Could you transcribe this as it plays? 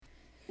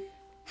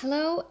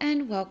Hello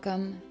and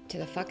welcome to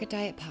the Fuck It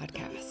Diet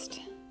podcast.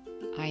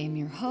 I am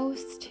your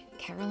host,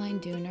 Caroline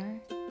Dooner,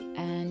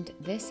 and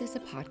this is a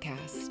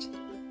podcast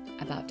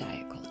about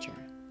diet culture.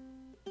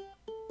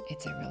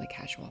 It's a really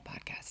casual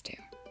podcast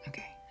too.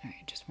 Okay, all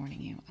right, just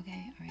warning you.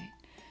 Okay, all right,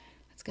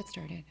 let's get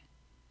started.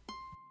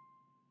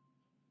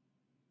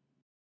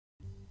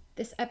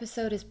 This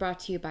episode is brought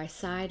to you by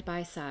Side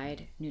by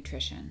Side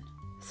Nutrition.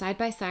 Side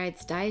by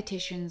Side's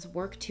dietitians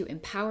work to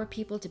empower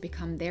people to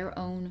become their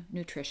own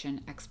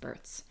nutrition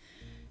experts.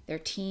 Their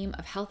team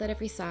of health at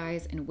every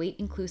size and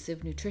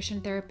weight-inclusive nutrition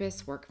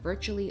therapists work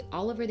virtually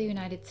all over the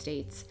United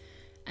States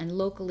and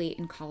locally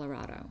in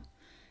Colorado.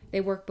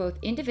 They work both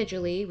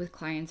individually with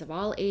clients of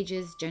all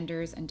ages,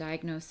 genders, and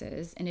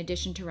diagnoses, in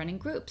addition to running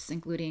groups,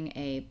 including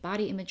a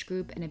body image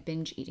group and a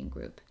binge eating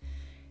group.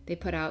 They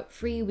put out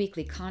free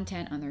weekly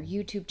content on their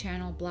YouTube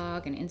channel,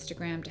 blog, and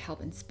Instagram to help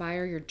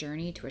inspire your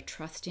journey to a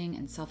trusting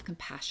and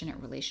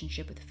self-compassionate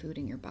relationship with food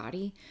and your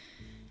body.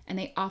 And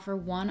they offer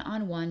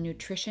one-on-one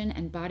nutrition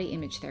and body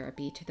image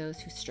therapy to those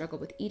who struggle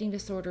with eating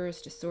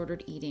disorders,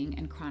 disordered eating,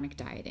 and chronic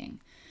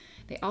dieting.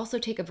 They also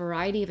take a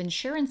variety of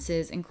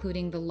insurances,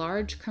 including the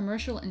large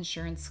commercial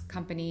insurance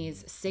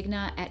companies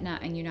Cigna, Aetna,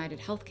 and United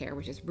Healthcare,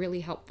 which is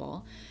really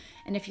helpful.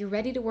 And if you're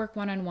ready to work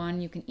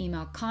one-on-one, you can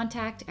email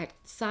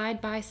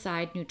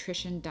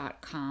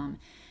contact@sidebyside.nutrition.com,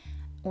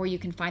 or you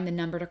can find the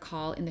number to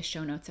call in the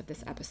show notes of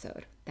this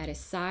episode. That is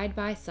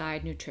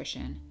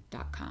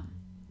sidebyside.nutrition.com.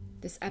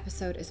 This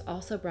episode is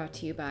also brought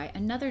to you by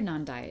another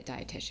non-diet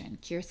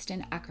dietitian,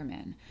 Kirsten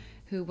Ackerman,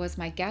 who was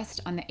my guest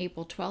on the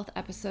April 12th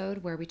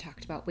episode where we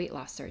talked about weight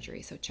loss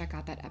surgery, so check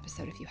out that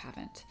episode if you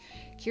haven't.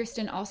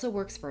 Kirsten also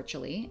works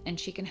virtually, and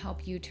she can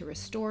help you to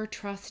restore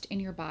trust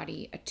in your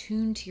body,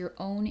 attune to your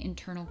own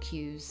internal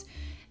cues,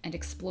 and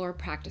explore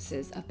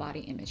practices of body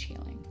image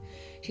healing.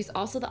 She's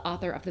also the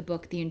author of the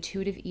book, The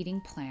Intuitive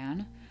Eating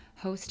Plan,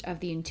 host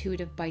of the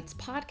Intuitive Bites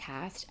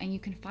podcast, and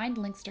you can find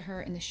links to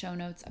her in the show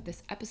notes of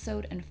this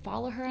episode and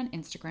follow her on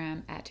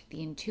Instagram at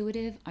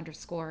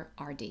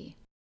theintuitive_RD.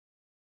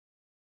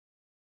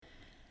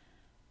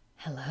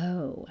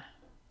 Hello.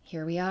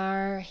 Here we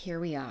are.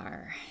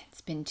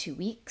 It's been 2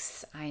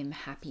 weeks. I'm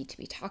happy to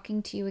be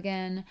talking to you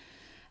again.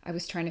 I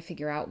was trying to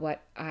figure out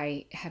what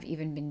I have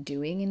even been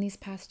doing in these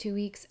past 2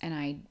 weeks, and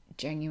I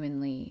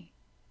genuinely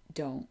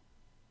don't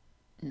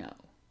know.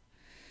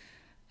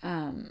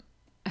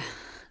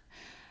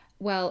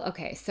 Well,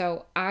 okay,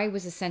 so I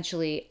was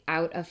essentially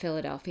out of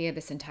Philadelphia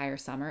this entire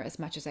summer as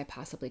much as I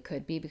possibly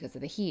could be because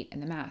of the heat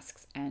and the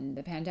masks and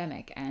the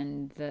pandemic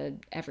and the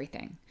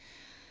everything.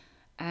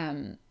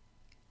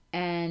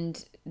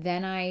 And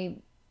then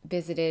I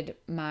visited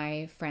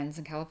my friends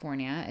in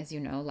California. As you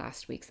know,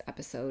 last week's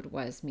episode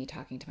was me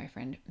talking to my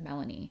friend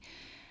Melanie.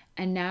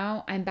 And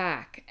now I'm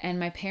back, and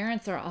my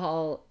parents are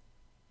all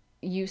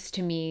used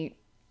to me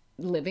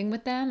living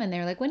with them, and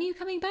they're like, when are you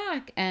coming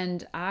back?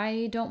 And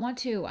I don't want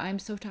to. I'm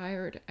so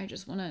tired. I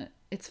just want to,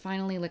 it's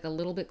finally like a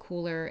little bit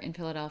cooler in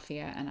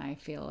Philadelphia, and I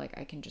feel like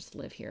I can just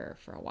live here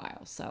for a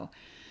while. So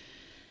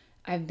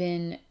I've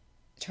been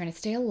trying to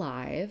stay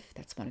alive.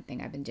 That's one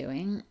thing I've been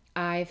doing.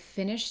 I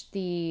finished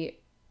my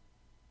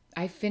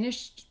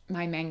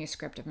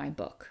manuscript of my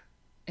book,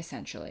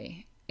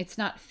 essentially. It's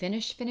not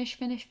finished,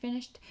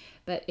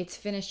 but it's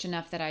finished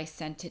enough that I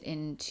sent it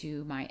in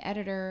to my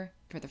editor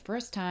for the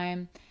first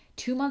time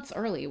 2 months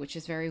early, which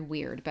is very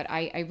weird. But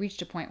I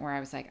reached a point where I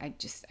was like, I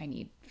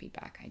need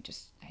feedback. I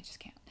just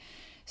can't.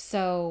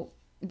 So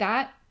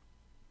that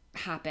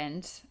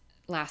happened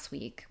last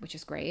week, which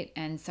is great.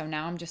 And so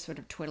now I'm just sort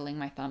of twiddling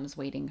my thumbs,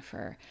 waiting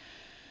for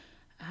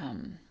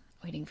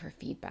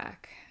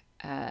feedback.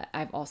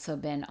 I've also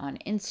been on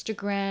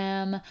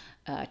Instagram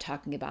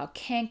talking about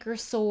canker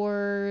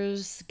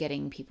sores,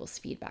 getting people's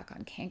feedback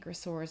on canker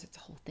sores. It's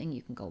a whole thing.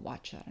 You can go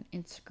watch that on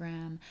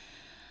Instagram.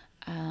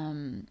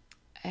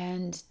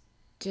 And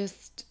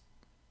just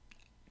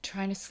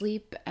trying to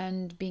sleep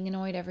and being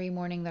annoyed every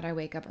morning that I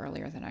wake up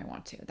earlier than I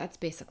want to. That's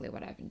basically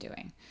what I've been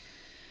doing.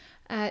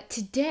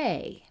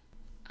 Today,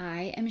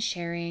 I am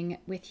sharing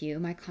with you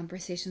my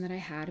conversation that I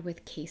had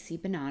with Casey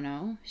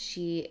Bonanno.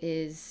 She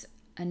is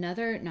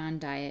another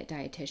non-diet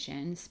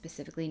dietitian,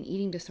 specifically an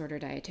eating disorder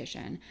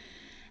dietitian.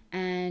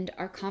 And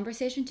our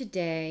conversation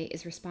today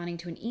is responding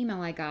to an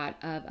email I got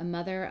of a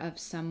mother of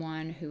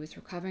someone who is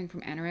recovering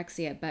from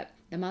anorexia, but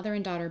the mother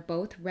and daughter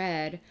both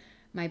read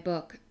my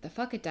book, The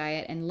Fuck It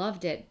Diet, and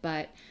loved it,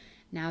 but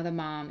now the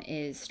mom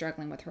is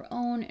struggling with her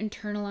own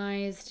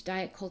internalized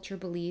diet culture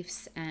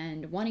beliefs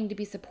and wanting to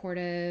be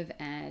supportive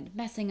and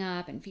messing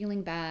up and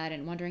feeling bad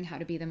and wondering how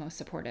to be the most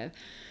supportive.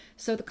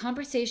 So the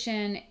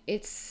conversation,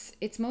 it's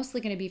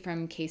mostly going to be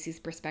from Casey's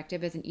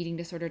perspective as an eating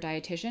disorder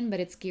dietitian, but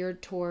it's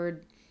geared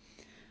toward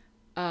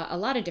a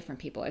lot of different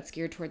people. It's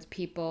geared towards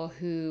people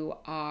who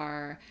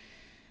are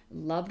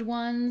loved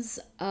ones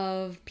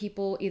of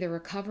people either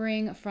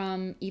recovering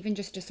from even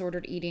just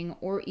disordered eating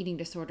or eating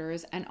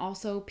disorders, and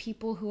also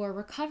people who are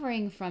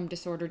recovering from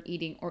disordered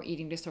eating or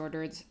eating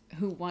disorders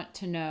who want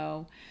to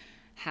know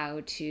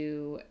how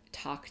to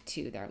talk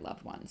to their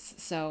loved ones.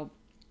 So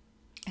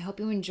I hope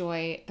you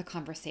enjoy the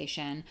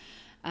conversation.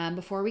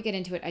 Before we get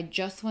into it, I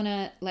just want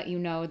to let you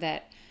know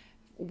that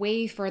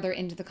way further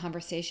into the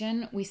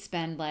conversation, we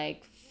spend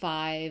like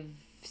 5,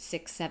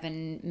 6,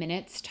 7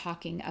 minutes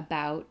talking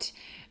about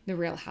the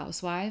Real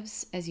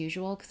Housewives as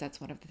usual, because that's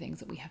one of the things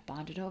that we have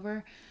bonded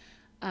over.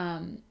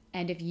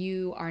 And if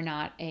you are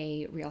not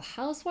a Real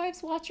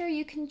Housewives watcher,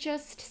 you can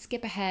just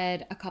skip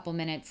ahead a couple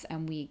minutes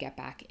and we get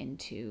back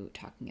into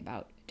talking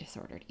about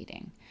disordered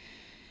eating.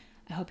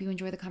 I hope you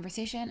enjoy the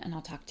conversation and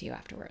I'll talk to you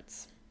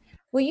afterwards.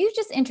 Will you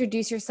just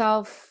introduce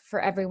yourself for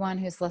everyone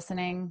who's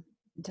listening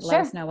to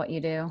let us know what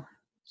you do?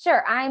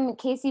 Sure. I'm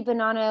Casey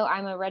Bonanno.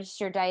 I'm a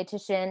registered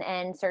dietitian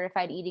and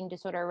certified eating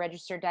disorder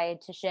registered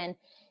dietitian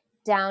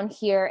down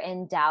here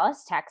in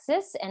Dallas,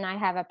 Texas. And I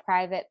have a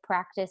private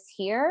practice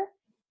here.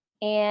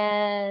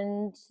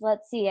 And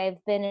let's see,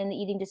 I've been in the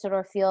eating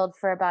disorder field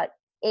for about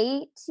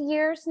 8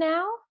 years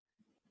now,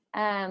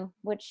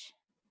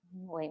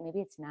 maybe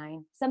it's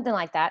 9, something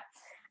like that.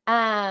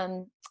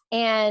 And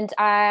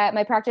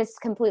my practice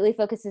completely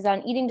focuses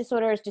on eating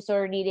disorders,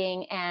 disordered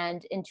eating,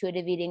 and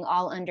intuitive eating,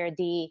 all under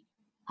the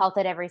health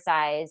at every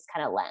size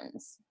kind of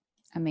lens.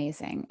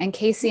 Amazing. And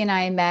Casey and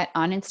I met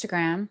on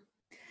Instagram.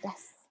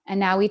 Yes. And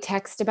now we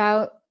text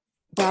about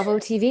Bravo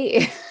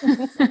TV.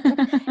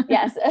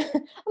 Yes.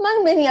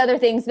 Among many other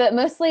things, but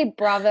mostly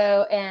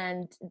Bravo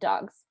and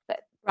dogs.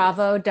 But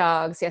Bravo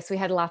dogs. Yes, we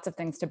had lots of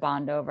things to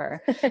bond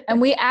over.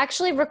 And we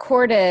actually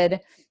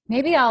recorded,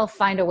 maybe I'll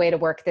find a way to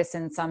work this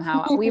in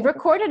somehow. We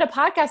recorded a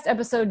podcast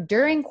episode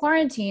during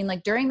quarantine,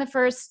 like during the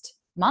first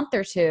month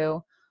or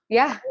two.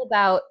 Yeah.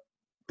 About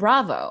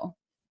Bravo.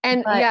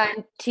 And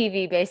and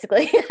TV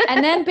basically.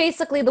 And then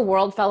basically the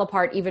world fell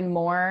apart even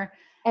more.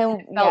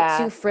 And felt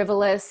too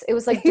frivolous. It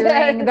was like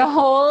during the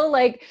whole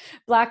like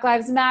Black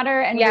Lives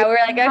Matter and we're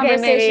like, okay,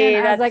 maybe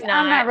I was like,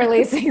 I'm not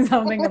releasing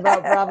something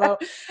about Bravo.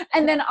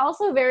 And then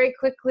also very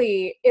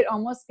quickly, it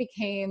almost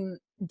became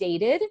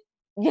dated.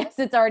 Yes,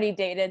 it's already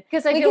dated.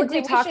 Because I feel like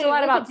we talked a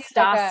lot about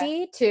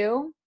Stassi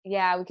too.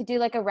 Yeah, we could do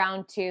like a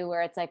round 2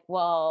 where it's like,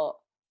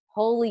 well,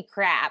 holy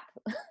crap.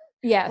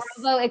 Yes.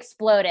 Bravo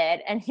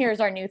exploded, and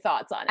here's our new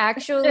thoughts on it.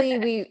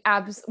 Actually,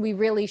 we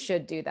really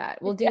should do that.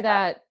 We'll do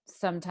that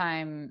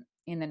sometime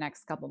in the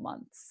next couple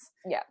months.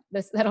 Yeah.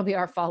 That'll be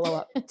our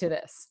follow-up to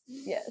this.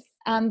 Yes.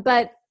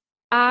 But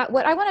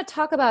what I want to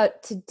talk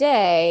about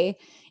today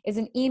is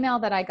an email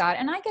that I got,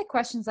 and I get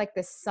questions like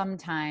this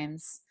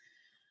sometimes.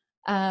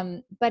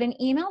 But an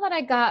email that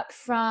I got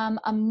from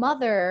a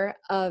mother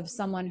of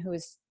someone who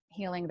is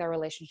healing their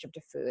relationship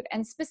to food,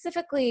 and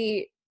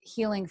specifically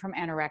healing from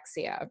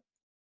anorexia.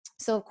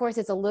 So of course,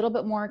 it's a little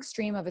bit more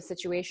extreme of a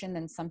situation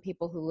than some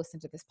people who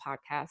listen to this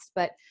podcast,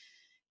 but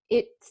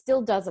it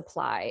still does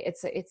apply. It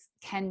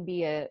can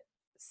be a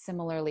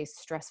similarly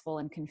stressful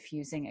and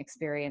confusing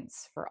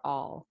experience for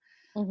all.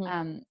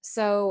 Mm-hmm.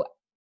 So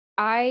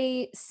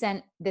I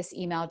sent this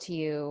email to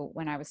you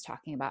when I was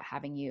talking about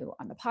having you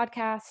on the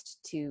podcast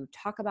to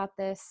talk about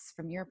this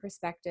from your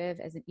perspective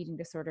as an eating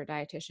disorder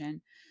dietitian.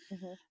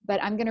 Mm-hmm.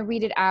 But I'm going to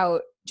read it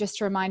out just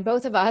to remind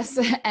both of us,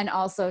 and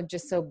also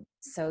just so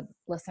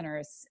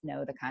listeners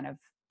know the kind of,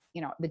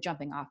 the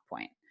jumping off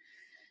point.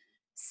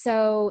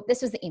 So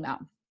this was the email.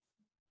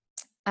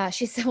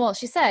 She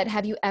said,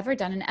 have you ever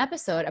done an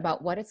episode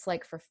about what it's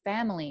like for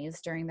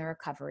families during the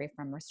recovery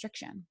from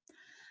restriction?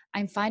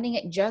 I'm finding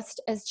it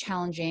just as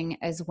challenging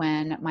as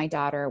when my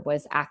daughter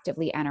was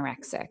actively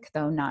anorexic,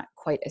 though not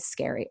quite as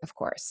scary, of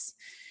course.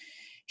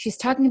 She's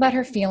talking about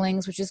her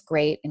feelings, which is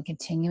great, and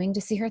continuing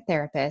to see her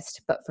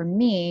therapist. But for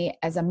me,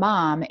 as a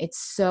mom, it's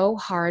so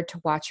hard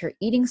to watch her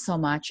eating so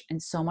much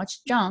and so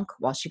much junk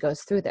while she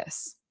goes through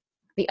this.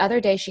 The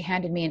other day, she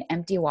handed me an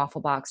empty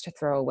waffle box to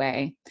throw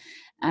away,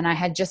 and I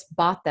had just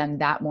bought them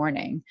that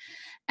morning.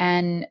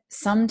 And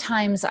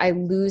sometimes I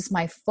lose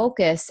my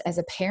focus as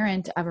a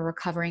parent of a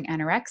recovering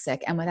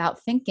anorexic. And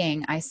without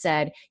thinking, I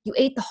said, "You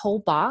ate the whole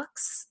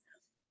box?"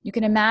 You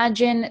can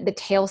imagine the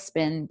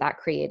tailspin that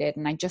created,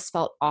 and I just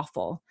felt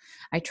awful.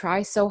 I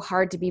try so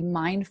hard to be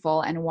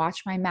mindful and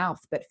watch my mouth,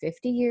 but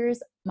 50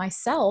 years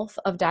myself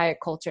of diet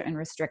culture and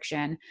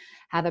restriction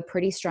have a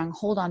pretty strong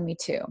hold on me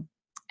too.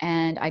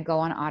 And I go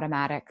on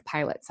automatic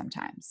pilot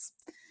sometimes.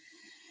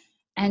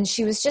 And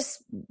she was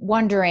just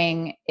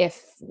wondering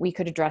if we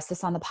could address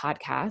this on the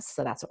podcast.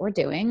 So that's what we're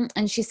doing.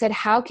 And she said,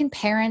 how can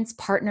parents,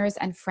 partners,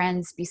 and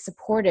friends be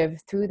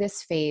supportive through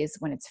this phase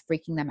when it's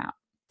freaking them out?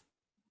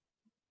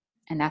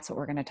 And that's what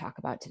we're going to talk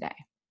about today.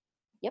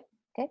 Yep.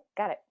 Okay.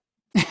 Got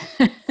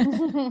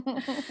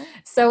it.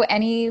 So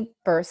any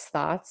first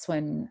thoughts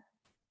when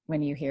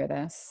you hear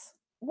this?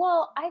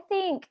 Well, I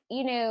think,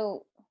 I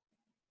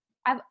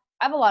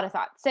have a lot of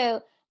thoughts.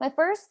 So my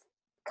first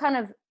kind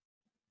of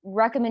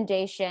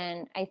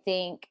recommendation, I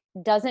think,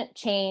 doesn't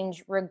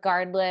change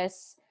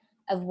regardless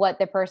of what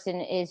the person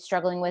is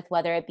struggling with,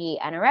 whether it be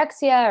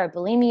anorexia or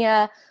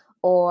bulimia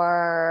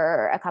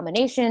or a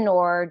combination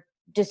or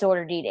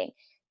disordered eating.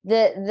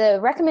 The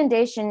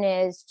recommendation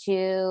is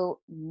to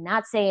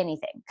not say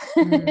anything.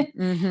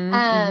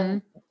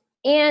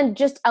 And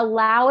just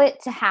allow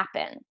it to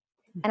happen.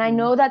 Mm-hmm. And I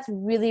know that's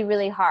really,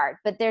 really hard,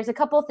 but there's a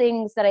couple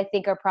things that I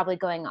think are probably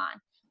going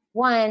on.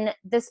 one,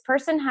 this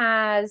person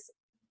has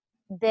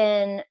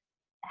been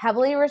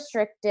heavily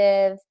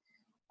restrictive,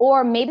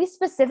 or maybe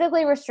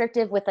specifically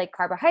restrictive with like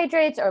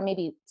carbohydrates, or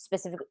maybe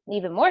specific,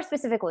 even more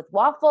specific with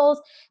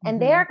waffles. And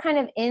they are kind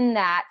of in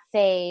that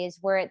phase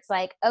where it's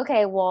like,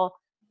 okay, well,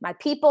 my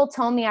people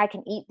told me I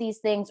can eat these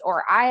things,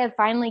 or I have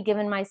finally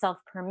given myself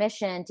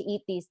permission to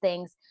eat these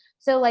things.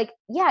 So like,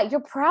 yeah,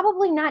 you're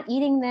probably not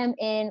eating them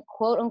in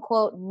quote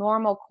unquote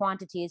normal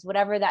quantities,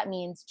 whatever that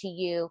means to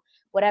you,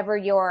 whatever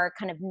your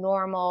kind of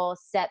normal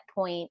set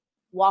point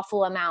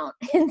waffle amount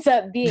ends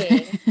up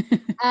being.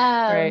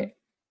 Right.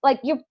 Like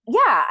yeah,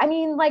 I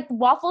mean, like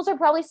waffles are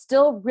probably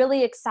still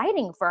really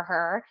exciting for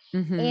her,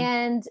 Mm-hmm.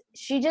 and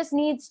she just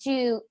needs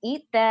to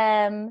eat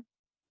them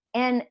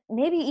and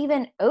maybe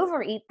even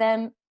overeat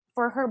them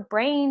for her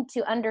brain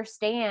to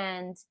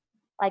understand,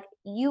 like,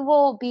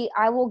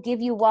 I will give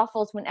you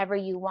waffles whenever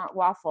you want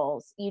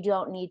waffles. You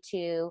don't need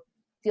to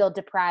feel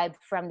deprived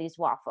from these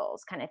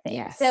waffles, kind of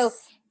thing. So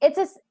Yes.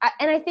 it's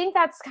and I think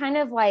that's kind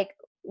of like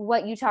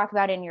what you talk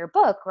about in your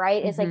book,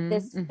 right? It's like Mm-hmm.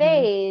 this Mm-hmm.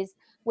 phase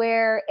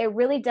where it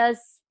really does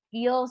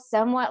feel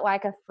somewhat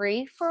like a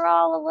free for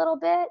all a little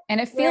bit, And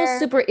it feels where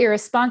super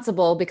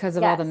irresponsible because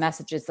of all the yes,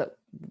 messages that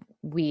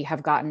we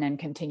have gotten and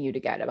continue to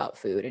get about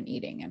food and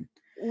eating. And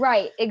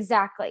right,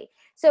 exactly.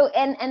 So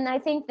and I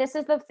think this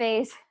is the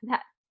phase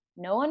that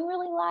no one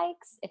really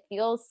likes. It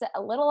feels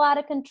a little out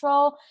of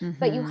control,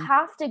 but you mm-hmm.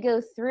 have to go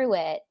through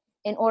it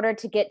in order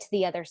to get to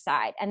the other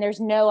side, and there's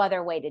no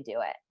other way to do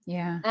it.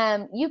 Yeah.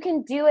 You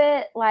can do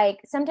it, like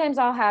sometimes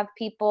I'll have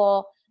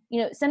people,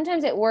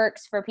 sometimes it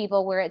works for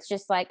people where it's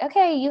just like,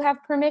 okay, you have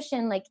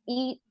permission, like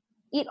eat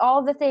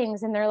all the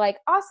things, and they're like,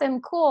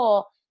 awesome,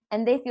 cool,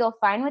 and they feel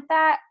fine with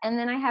that. And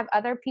then I have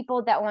other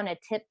people that want to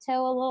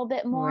tiptoe a little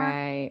bit more,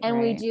 Right. and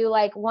we Right. do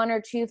like one or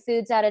two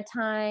foods at a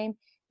time,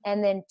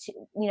 and then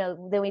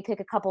then we pick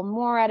a couple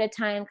more at a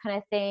time, kind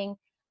of thing.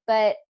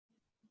 But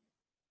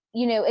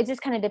it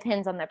just kind of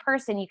depends on the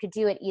person. You could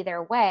do it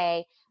either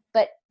way,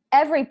 but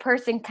every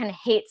person kind of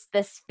hates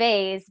this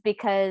phase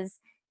because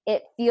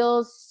it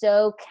feels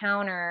so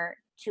counter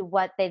to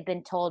what they've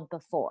been told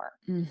before.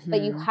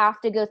 But you Mm-hmm. have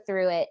to go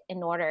through it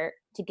in order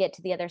to get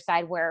to the other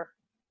side where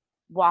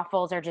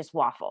waffles are just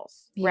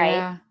waffles, right?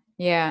 Yeah.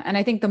 Yeah. And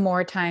I think the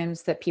more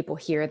times that people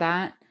hear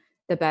that,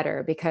 the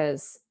better,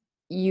 because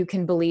you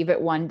can believe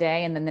it one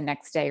day and then the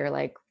next day you're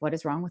like, what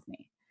is wrong with me?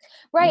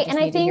 You Right. And just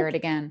I need to hear think, it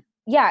again.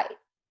 yeah,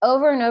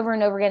 over and over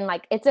and over again,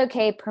 like, it's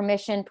okay,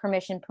 permission,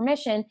 permission,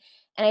 permission.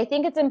 And I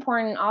think it's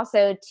important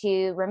also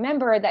to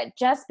remember that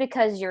just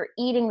because you're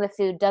eating the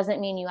food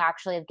doesn't mean you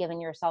actually have given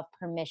yourself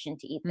permission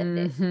to eat the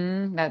food.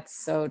 Mm-hmm. That's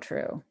so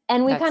true.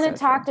 And we That's kind of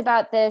so true. talked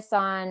about this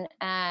on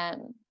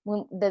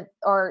when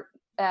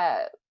uh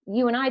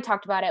you and I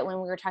talked about it when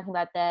we were talking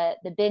about the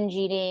binge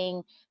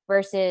eating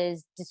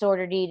versus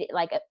disordered eating,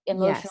 like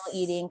emotional Yes.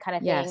 eating kind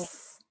of thing,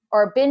 Yes.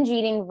 or binge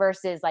eating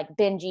versus like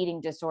binge eating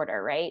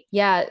disorder, right?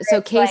 Yeah. Where So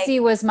it's like, Casey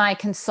was my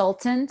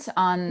consultant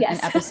on an yes.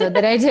 episode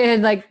that I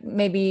did like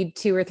maybe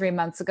 2 or 3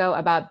 months ago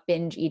about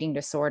binge eating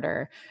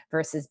disorder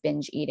versus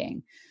binge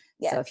eating.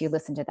 So if you Yes.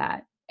 listen to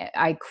that,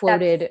 I That's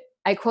quoted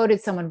I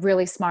quoted someone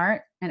really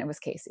smart and it was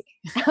Casey.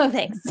 oh,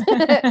 thanks.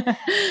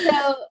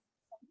 So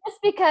just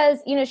because,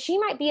 she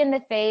might be in the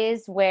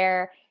phase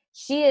where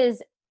she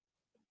is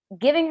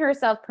giving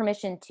herself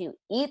permission to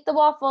eat the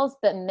waffles,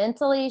 but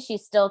mentally she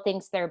still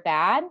thinks they're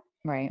bad.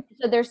 Right.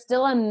 So there's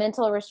still a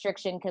mental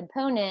restriction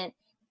component.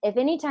 If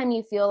anytime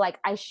you feel like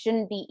I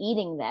shouldn't be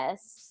eating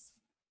this,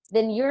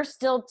 then you're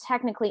still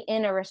technically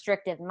in a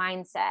restrictive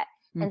mindset.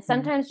 And Mm-hmm.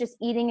 sometimes just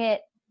eating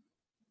it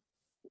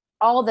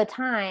all the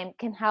time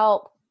can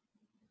help.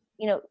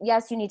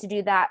 Yes, you need to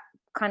do that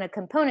kind of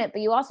component,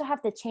 but you also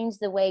have to change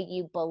the way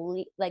you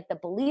believe, like the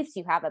beliefs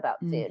you have about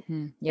food.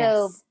 Mm-hmm. So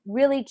Yes.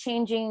 really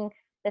changing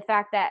the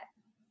fact that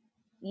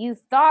you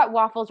thought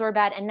waffles were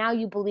bad and now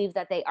you believe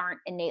that they aren't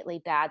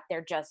innately bad,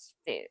 they're just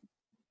food.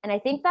 And I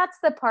think that's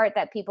the part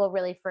that people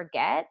really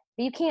forget.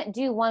 But you can't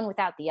do one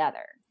without the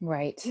other.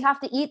 Right. You have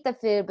to eat the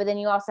food, but then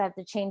you also have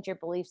to change your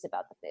beliefs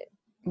about the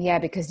food. Yeah,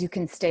 because you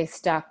can stay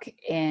stuck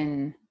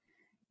in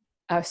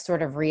a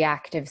sort of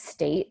reactive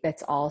state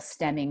that's all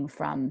stemming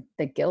from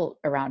the guilt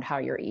around how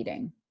you're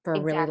eating for a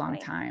really long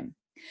Exactly. time.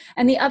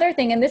 And the other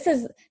thing, and this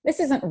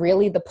isn't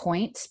really the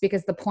point,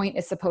 because the point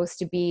is supposed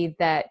to be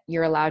that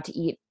you're allowed to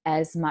eat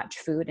as much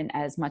food and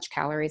as much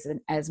calories and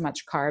as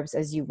much carbs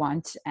as you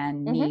want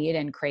and Mm-hmm. need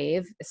and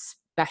crave,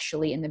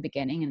 especially in the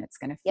beginning, and it's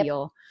going to Yep.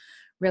 feel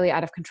really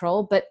out of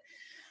control. But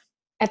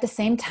at the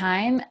same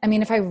time, I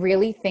mean, if I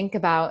really think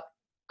about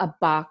a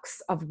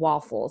box of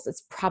waffles,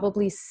 it's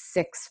probably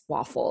 6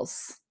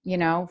 waffles,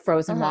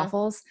 frozen Uh-huh.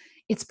 waffles.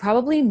 It's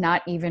probably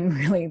not even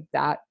really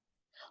that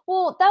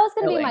Well, that was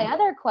going to be my filling.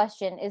 other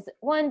question is,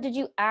 one, did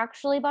you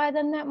actually buy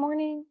them that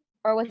morning?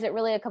 Or was it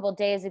really a couple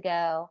days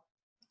ago?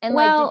 And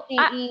like, did Well, she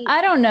I, eat?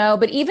 I don't know,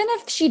 but even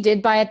if she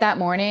did buy it that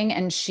morning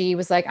and she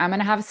was like, I'm going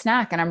to have a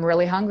snack and I'm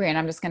really hungry and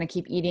I'm just going to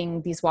keep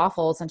eating these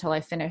waffles until I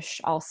finish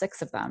all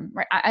 6 of them,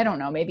 right? I don't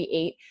know, maybe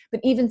 8,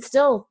 but even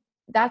still,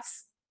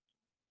 that's,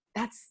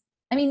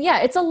 I mean, yeah,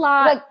 it's a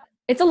lot. Like,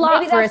 It's a lot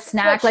maybe for a that's what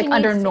snack, she like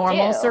under needs to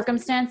normal do.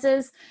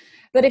 circumstances.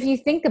 But if you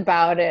think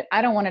about it,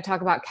 I don't want to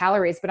talk about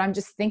calories, but I'm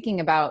just thinking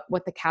about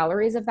what the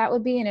calories of that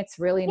would be. And it's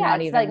really Yeah,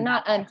 not it's like even that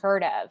not much.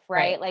 unheard of,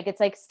 Right. right? Like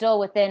it's like still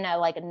within a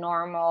like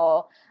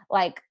normal,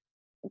 like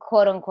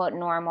quote unquote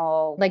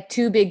normal. Like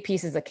 2 big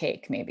pieces of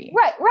cake, maybe.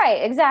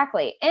 Right,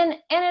 exactly. And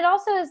it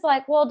also is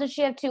like, well, did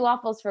she have two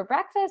waffles for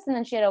breakfast and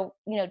then she had a,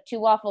 two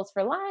waffles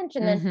for lunch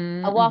and then a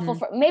Mm-hmm, waffle mm-hmm.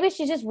 for, maybe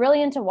she's just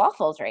really into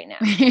waffles right now.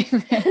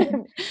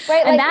 And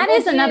Right? Like that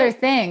is would another you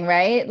thing,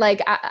 right?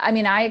 Like, I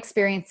mean, I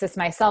experienced this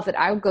myself that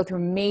I would go through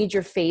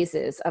major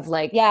phases of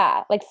like,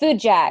 yeah, like food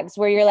jags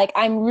where you're like,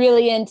 I'm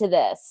really into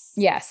this.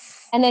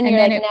 yes. And then And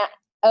you're then like, it,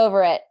 nah,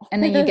 over it.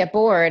 and then you get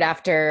bored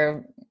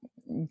after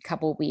a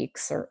couple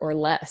weeks or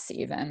less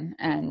even,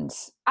 I and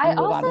move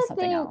also on to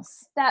something think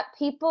else. that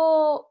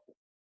people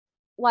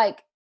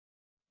like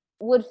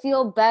would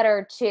feel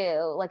better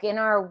too, like in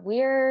our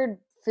weird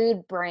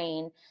food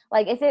brain.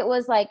 Like if it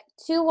was like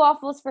two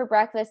waffles for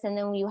breakfast and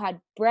then you had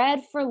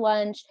bread for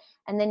lunch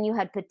and then you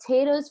had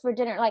potatoes for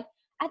dinner. Like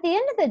at the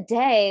end of the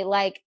day,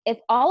 like if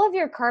all of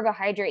your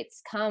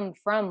carbohydrates come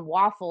from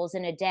waffles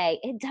in a day,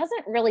 it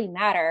doesn't really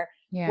matter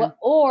Yeah. what,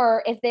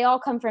 or if they all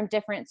come from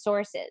different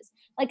sources.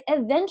 Like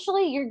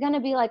eventually you're going to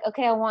be like,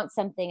 okay, I want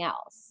something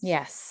else.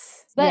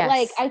 Yes. But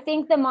like Yes. I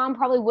think the mom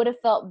probably would have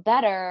felt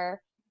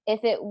better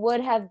if it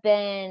would have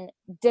been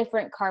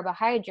different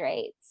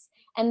carbohydrates.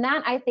 And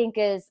that I think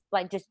is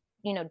like just,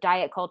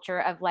 diet culture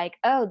of like,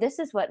 oh, this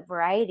is what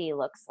variety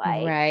looks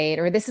like. Right.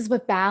 Or this is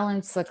what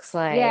balance looks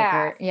like. Yeah.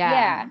 Or yeah.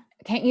 Yeah.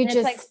 And it's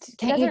like it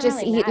Can't you doesn't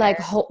just really eat like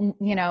matter. whole,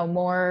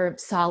 more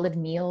solid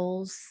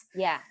meals?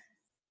 Yeah.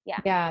 Yeah.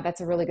 Yeah,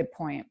 that's a really good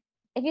point.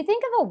 If you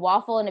think of a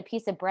waffle and a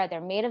piece of bread, they're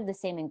made of the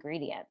same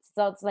ingredients.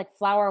 So it's like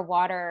flour,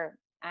 water,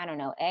 I don't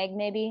know, egg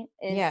maybe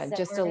is Yeah,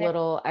 just somewhere a in there.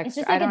 little It's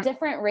extra. just I like a don't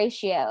different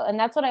ratio. And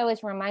that's what I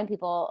always remind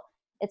people.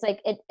 It's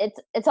like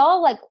it's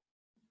all like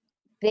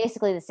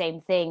basically the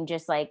same thing,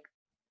 just like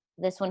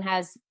this one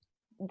has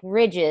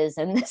ridges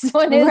and this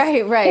one is,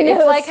 Right, right.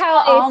 It's like how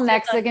all sliced.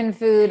 Mexican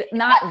food,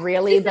 not It's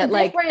really, just a but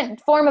like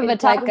different form of a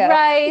it's like taco.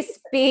 rice,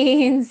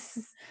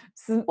 beans,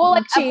 Well,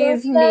 like a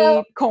cheese, burrito.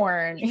 meat,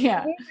 corn.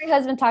 Yeah. Me and my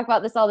husband talk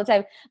about this all the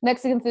time.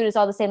 Mexican food is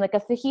all the same. Like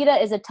a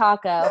fajita is a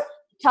taco.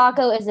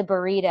 Taco is a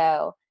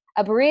burrito.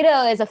 A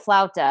burrito is a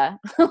flauta.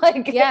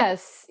 Like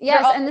Yes. they're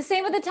Yes. all And the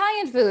same with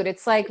Italian food.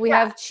 It's like we yeah,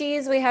 have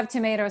cheese, we have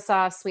tomato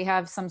sauce, we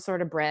have some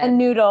sort of a bread.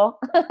 noodle.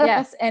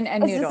 Yes. And It's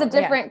just a noodle.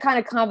 Yeah. different kind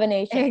of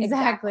combination.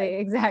 Exactly. Exactly.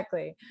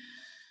 Exactly.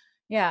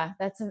 Yeah.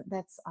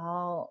 That's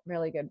all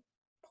really good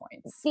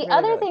points. The Really,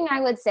 other really thing good.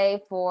 I would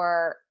say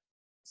for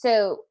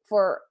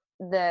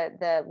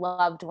the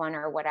loved one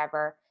or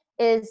whatever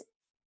is,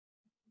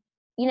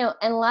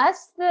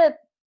 unless the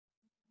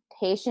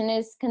patient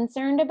is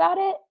concerned about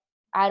it,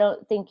 I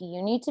don't think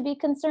you need to be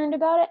concerned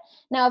about it.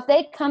 Now, if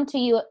they come to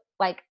you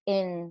like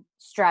in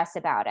stress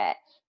about it,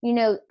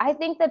 I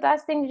think the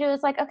best thing to do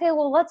is like, okay,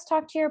 well, let's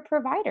talk to your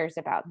providers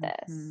about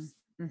Mm-hmm. this,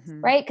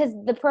 Mm-hmm. right? Because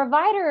the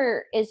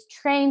provider is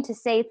trained to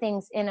say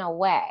things in a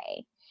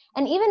way.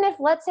 And even if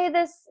let's say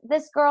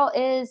this girl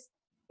is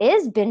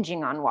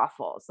binging on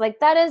waffles, like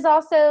that is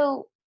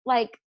also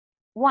like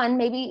one,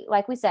 maybe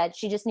like we said,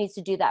 she just needs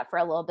to do that for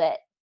a little bit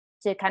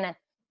to kind of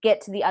get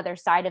to the other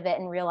side of it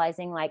and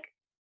realizing like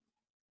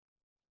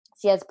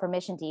she has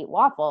permission to eat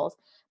waffles.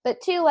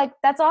 But two, like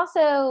that's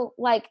also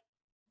like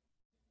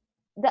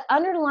the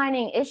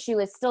underlining issue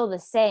is still the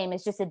same.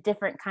 It's just a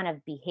different kind of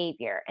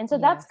behavior. And so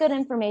that's good Yes.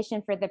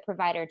 information for the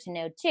provider to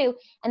know too.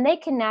 And they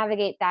can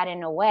navigate that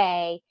in a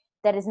way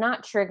that is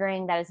not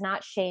triggering, that is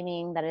not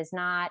shaming, that is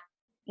not,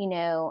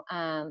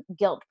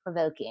 guilt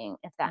provoking,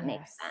 if that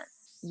makes Yes.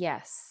 sense.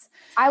 Yes.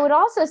 I would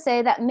also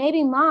say that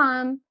maybe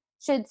mom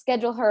should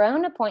schedule her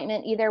own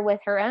appointment either with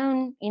her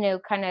own,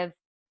 kind of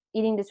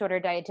eating disorder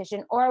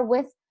dietitian or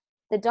with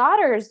the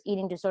daughter's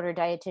eating disorder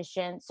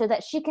dietitian so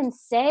that she can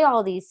say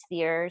all these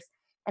fears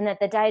and that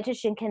the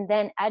dietitian can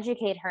then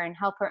educate her and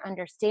help her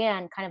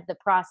understand kind of the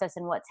process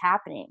and what's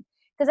happening.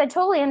 Because I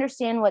totally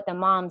understand what the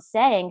mom's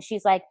saying.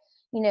 She's like,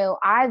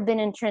 I've been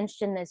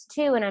entrenched in this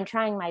too, and I'm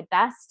trying my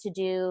best to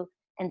do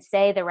and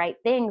say the right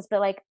things, but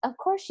like of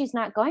course she's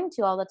not going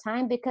to all the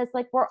time because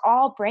like we're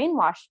all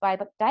brainwashed by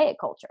diet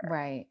culture.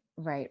 Right.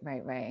 Right.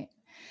 Right. Right.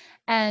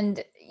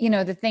 And,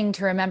 the thing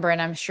to remember,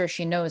 and I'm sure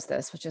she knows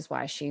this, which is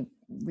why she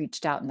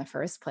reached out in the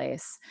first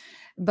place,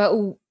 but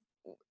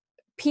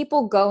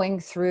people going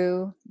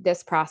through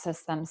this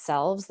process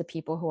themselves, the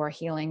people who are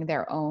healing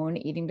their own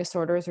eating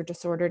disorders or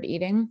disordered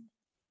eating,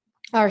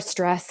 are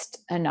stressed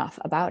enough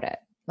about it.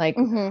 Like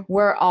Mm-hmm.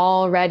 we're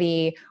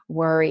already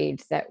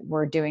worried that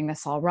we're doing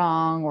this all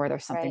wrong, or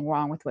there's Right. something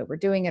wrong with the way we're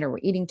doing it, or we're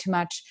eating too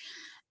much.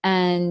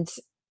 And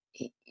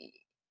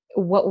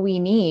what we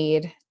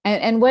need,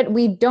 and what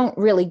we don't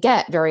really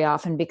get very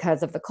often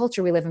because of the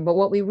culture we live in, but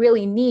what we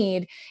really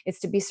need is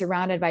to be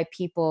surrounded by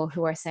people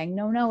who are saying,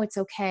 no, it's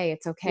okay.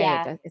 It's okay.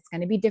 Yeah. It's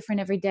going to be different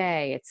every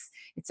day.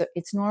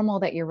 It's normal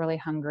that you're really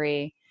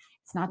hungry.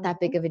 It's not that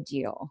Mm-hmm. big of a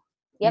deal,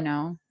 you Yep.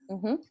 know?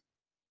 Mm-hmm.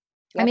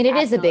 I Yep, mean, it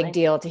is a big absolutely.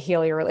 deal to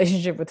heal your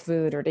relationship with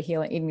food or to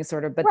heal an eating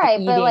disorder, but the Right,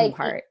 but eating like,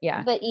 part,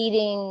 yeah. but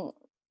eating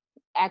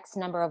X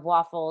number of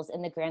waffles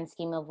in the grand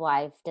scheme of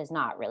life does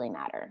not really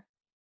matter.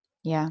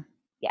 Yeah,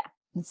 Yeah,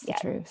 that's the yeah.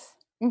 truth.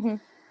 Hmm.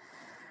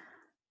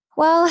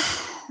 Well,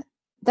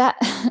 that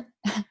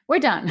we're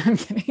done. I'm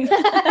kidding.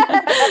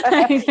 I'm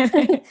I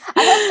kidding.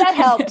 hope that I'm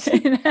helped.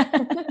 kidding.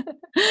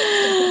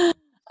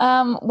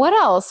 What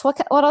else?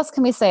 What else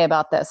can we say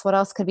about this? What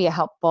else could be a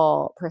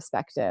helpful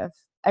perspective?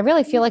 I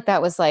really feel like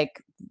that was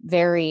like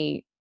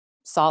very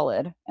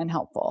solid and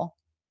helpful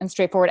and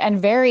straightforward and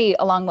very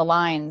along the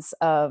lines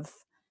of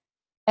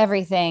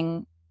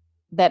everything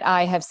that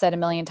I have said a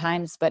million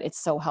times, but it's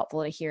so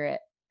helpful to hear it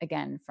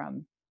again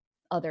from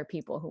other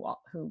people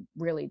who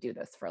really do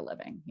this for a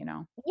living, you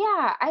know?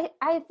 Yeah,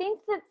 I think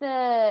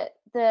that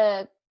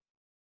the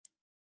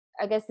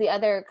I guess the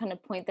other kind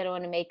of point that I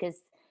want to make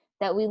is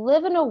that we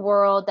live in a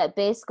world that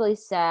basically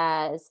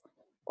says,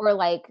 or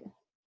like,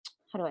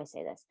 how do I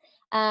say this?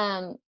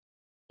 Um,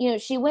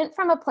 she went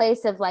from a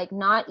place of like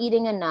not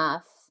eating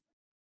enough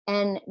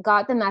and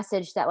got the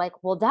message that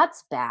like, well,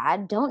 that's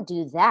bad, don't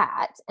do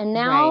that. And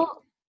Right.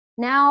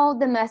 now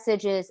the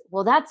message is,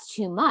 well, that's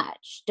too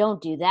much,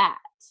 don't do that.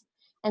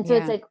 And so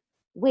it's Yeah. like,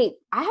 wait,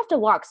 I have to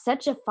walk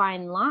such a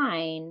fine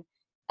line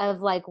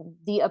of like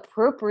the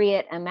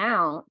appropriate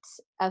amount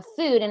of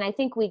food. And I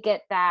think we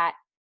get that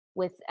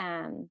with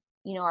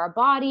our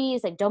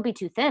bodies, like don't be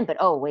too thin, but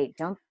oh wait,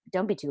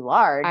 don't be too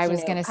large, I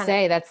was going to kind of.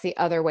 say that's the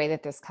other way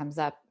that this comes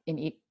up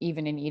in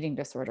even in eating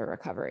disorder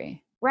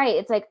recovery. Right.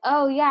 It's like,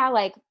 oh yeah,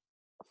 like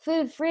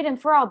food freedom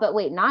for all, but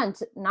wait,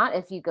 not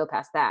if you go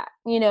past that.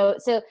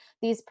 So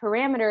these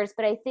parameters,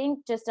 but I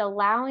think just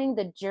allowing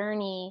the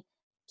journey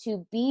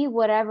to be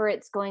whatever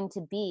it's going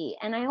to be.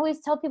 And I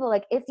always tell people,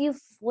 like, if you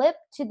flip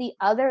to the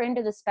other end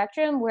of the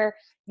spectrum where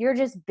you're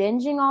just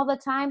binging all the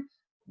time,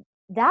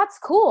 that's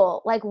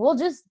cool. Like, we'll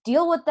just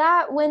deal with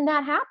that when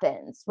that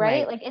happens,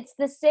 right? Right. Like, it's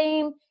the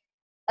same.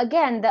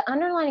 Again, the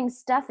underlying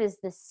stuff is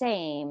the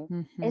same.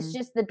 It's Mm-hmm.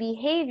 just the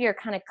behavior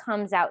kind of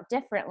comes out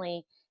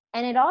differently.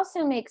 And it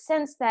also makes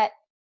sense that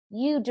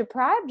you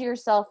deprived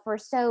yourself for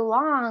so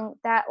long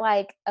that,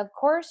 like, of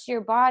course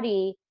your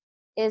body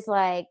is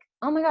like,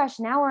 oh my gosh,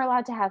 now we're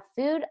allowed to have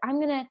food. I'm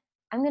gonna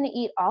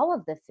eat all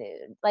of the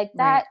food. Like Right.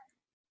 that.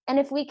 And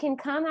if we can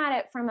come at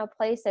it from a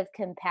place of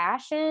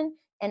compassion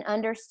and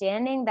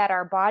understanding that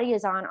our body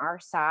is on our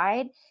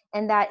side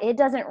and that it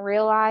doesn't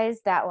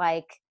realize that,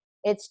 like,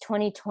 it's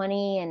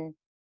 2020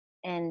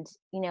 and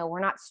we're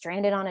not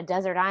stranded on a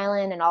desert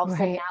island and all of a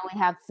sudden Right. now we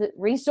have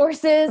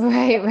resources.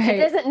 Right. It Right.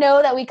 doesn't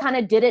know that we kind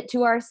of did it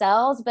to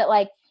ourselves, but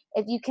like,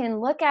 if you can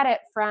look at it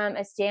from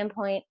a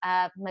standpoint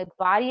of my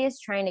body is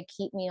trying to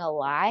keep me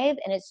alive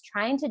and it's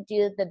trying to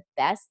do the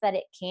best that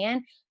it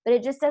can, but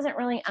it just doesn't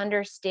really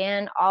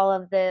understand all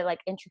of the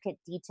like intricate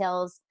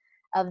details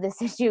of the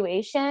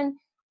situation.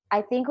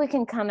 I think we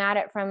can come at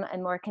it from a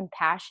more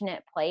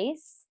compassionate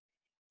place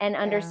and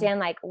Yeah. understand,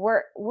 like,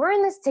 we're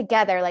in this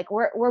together, like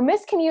we're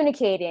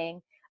miscommunicating,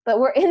 but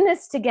we're in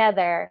this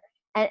together,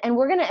 and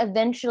we're going to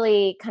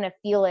eventually kind of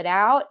feel it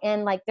out,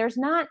 and like there's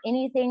not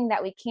anything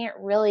that we can't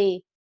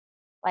really,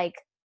 like,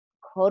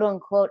 quote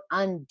unquote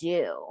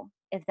undo,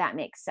 if that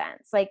makes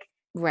sense. Like,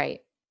 Right.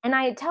 and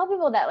I tell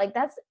people that, like,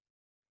 that's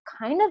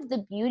kind of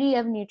the beauty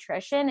of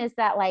nutrition, is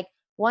that like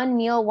one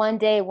meal, one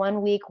day,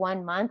 one week,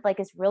 one month,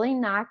 like, is really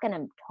not going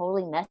to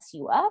totally mess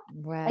you up.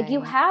 Like, you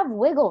Right. have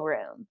wiggle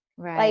room.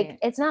 Like, Right.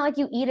 it's not like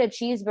you eat a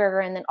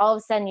cheeseburger and then all of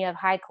a sudden you have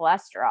high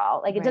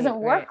cholesterol. Like, it Right. doesn't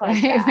Right. work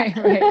like Right. Right.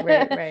 Right.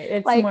 Right. that. Right.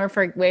 It's Like, more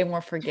for way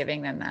more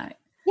forgiving than that.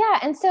 yeah.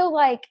 And so,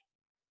 like,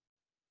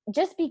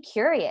 just be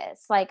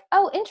curious. Like,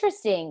 oh,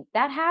 interesting,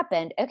 that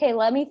happened. Okay,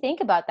 let me think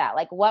about that.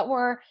 Like, what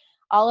were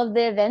all of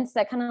the events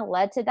that kind of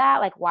led to that?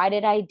 Like, why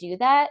did I do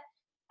that?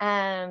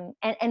 And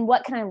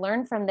what can I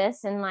learn from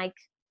this? And like,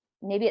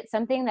 maybe it's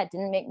something that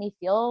didn't make me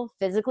feel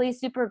physically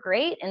super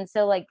great. And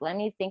so, like, let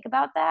me think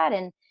about that,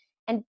 and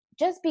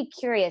just be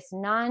curious,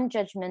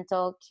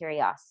 non-judgmental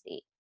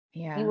curiosity.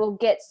 You Yeah. will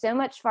get so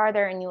much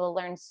farther and you will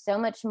learn so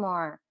much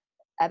more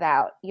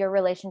about your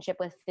relationship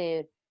with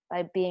food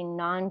by being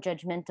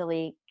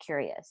non-judgmentally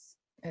curious.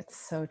 It's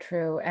so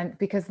true. And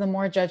because the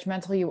more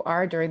judgmental you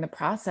are during the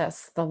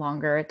process, the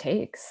longer it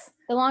takes.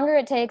 The longer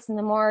it takes and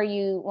the more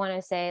you want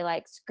to say,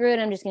 like, screw it,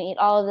 I'm just going to eat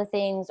all of the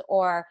things,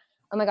 or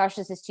oh my gosh,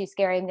 this is too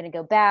scary, I'm going to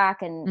go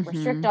back and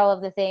restrict Hmm. all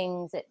of the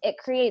things. It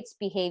creates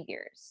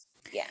behaviors.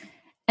 Yeah.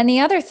 And the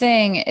other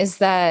thing is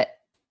that,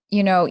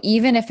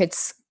 even if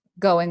it's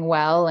going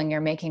well and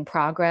you're making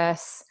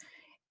progress,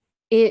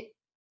 it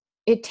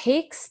it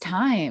takes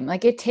time.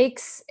 Like it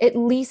takes at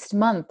least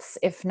months,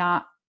 if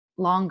not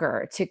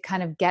longer, to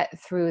kind of get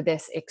through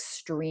this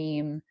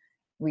extreme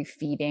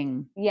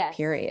refeeding Yes.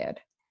 period.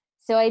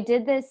 So I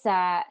did this,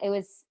 it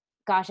was,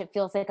 gosh, it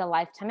feels like a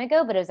lifetime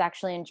ago, but it was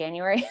actually in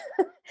January.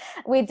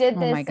 We did Oh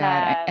my this,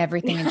 God.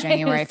 Everything in it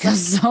January was so,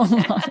 feels so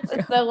long it was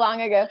ago. so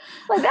long ago.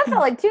 Like, that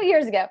felt like 2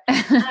 years ago.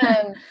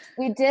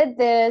 We did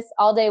this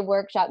all day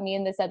workshop, me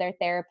and this other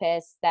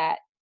therapist, that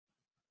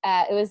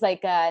it was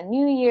like a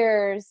New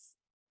Year's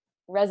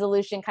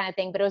resolution kind of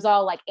thing, but it was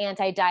all like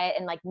anti-diet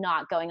and like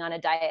not going on a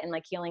diet and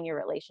like healing your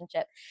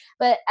relationship.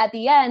 But at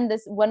the end,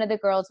 this one of the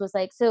girls was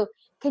like, so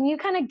can you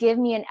kind of give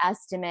me an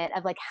estimate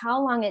of like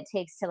how long it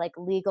takes to like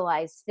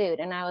legalize food?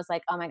 And I was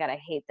like, oh my God, I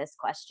hate this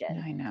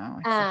question. I know.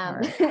 It's a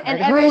hard, And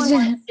hard everyone wants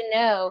question. to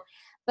know.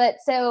 But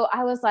so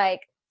I was like,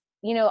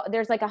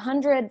 there's like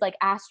 100 like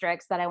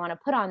asterisks that I want to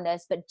put on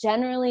this, but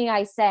generally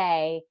I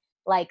say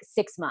like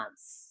 6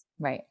 months.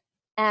 Right.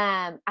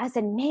 I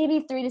said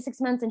maybe 3 to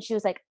 6 months, and she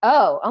was like,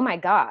 oh my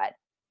God.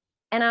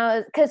 And I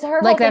was, because her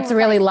Like whole thing that's was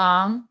really like,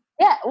 long.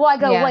 yeah. Well, I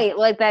go, Yeah. wait,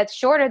 like that's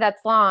shorter,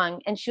 that's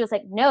long. And she was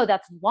like, no,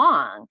 that's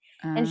long.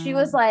 And she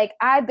was like,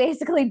 I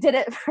basically did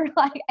it for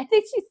like, I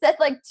think she said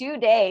like 2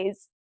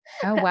 days.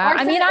 Oh, wow. Or I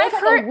said mean, it was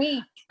like a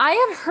week. I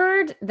have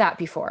heard that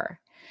before.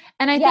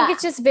 And I think Yeah. it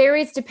just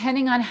varies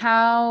depending on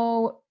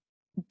how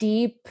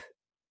deep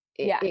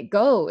Yeah. it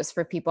goes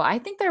for people. I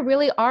think there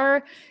really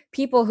are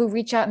people who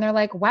reach out and they're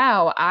like,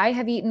 wow, I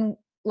have eaten,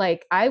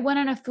 like, I went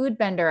on a food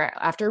bender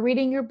after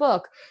reading your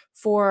book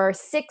for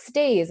 6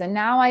 days, and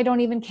now I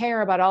don't even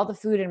care about all the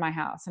food in my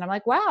house. And I'm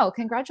like, wow,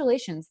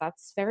 congratulations.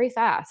 That's very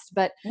fast.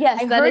 But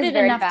Yes, I've that heard is it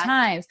very enough fast.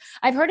 times.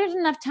 I've heard it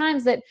enough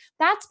times that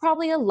that's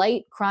probably a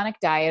light chronic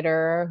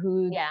dieter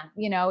who,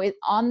 Yeah. is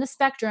on the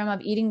spectrum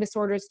of eating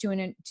disorders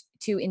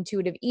to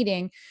intuitive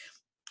eating,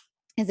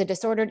 is a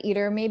disordered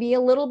eater, maybe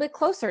a little bit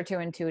closer to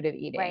intuitive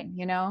Right.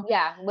 eating,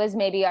 Yeah. Was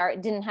maybe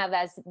didn't have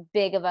as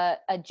big of a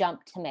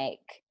jump to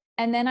make.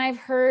 And then I've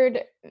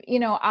heard,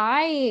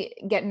 I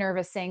get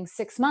nervous saying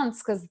 6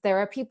 months because there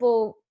are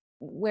people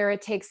where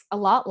it takes a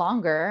lot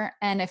longer.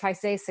 And if I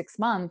say 6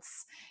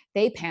 months,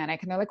 they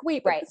panic and they're like,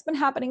 wait, but Right. it's been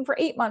happening for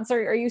 8 months. Or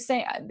are you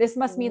saying this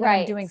must mean that I'm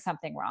Right. doing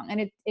something wrong?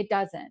 And it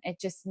doesn't.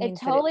 It just It means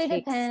that it totally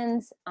takes.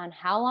 depends on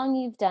how long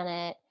you've done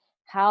it,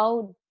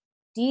 how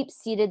deep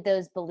seated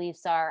those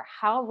beliefs are,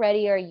 how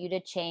ready are you to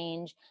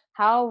change,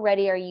 how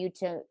ready are you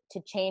to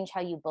change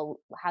how you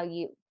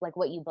like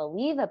what you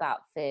believe about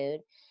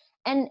food.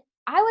 And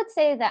I would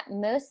say that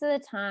most of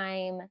the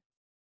time,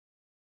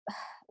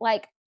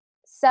 like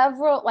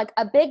like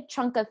a big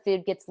chunk of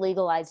food gets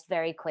legalized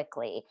very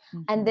quickly.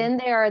 And Mhm, then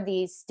there are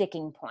these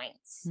sticking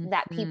points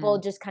that people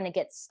mhm. just kind of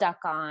get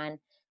stuck on,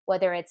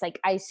 whether it's like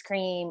ice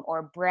cream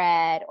or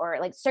bread or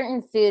like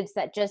certain foods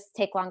that just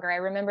take longer. I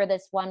remember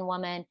this one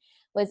woman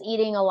was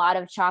eating a lot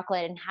of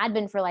chocolate and had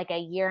been for like a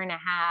year and a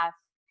half.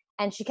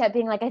 And she kept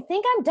being like, I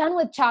think I'm done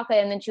with chocolate.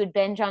 And then she would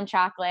binge on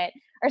chocolate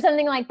or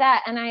something like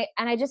that. And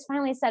I just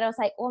finally said, I was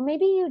like, well,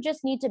 maybe you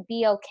just need to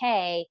be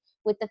okay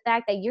with the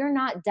fact that you're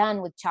not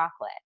done with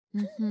chocolate.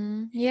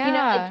 Mhm. It's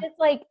Yeah. just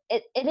like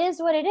it is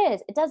what it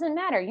is. It doesn't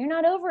matter. You're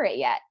not over it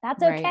yet.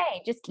 That's Right.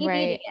 okay. Just keep eating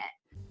Right. it.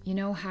 You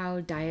know how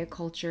diet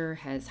culture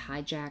has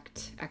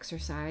hijacked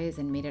exercise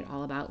and made it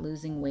all about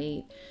losing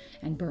weight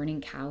and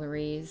burning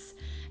calories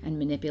and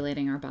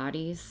manipulating our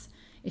bodies?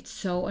 It's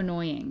so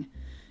annoying.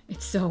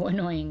 It's so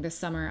annoying. This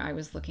summer, I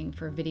was looking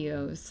for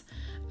videos,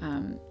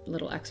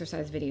 little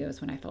exercise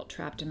videos when I felt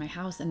trapped in my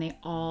house, and they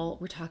all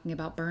were talking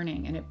about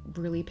burning, and it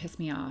really pissed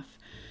me off.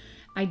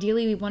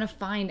 Ideally, we want to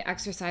find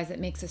exercise that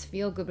makes us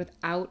feel good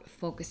without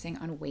focusing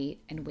on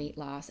weight and weight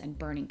loss and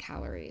burning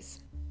calories.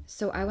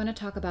 So, I want to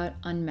talk about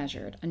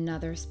Unmeasured,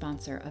 another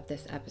sponsor of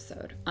this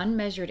episode.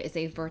 Unmeasured is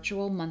a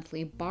virtual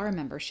monthly bar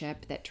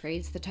membership that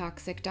trades the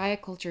toxic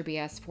diet culture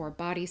BS for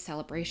body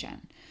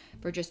celebration.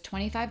 For just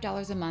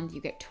 $25 a month, you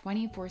get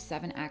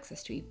 24/7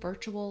 access to a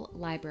virtual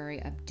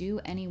library of do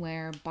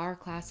anywhere bar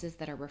classes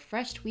that are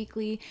refreshed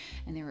weekly,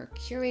 and there are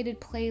curated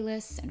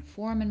playlists and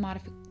form and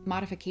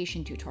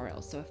modification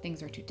tutorials. So, if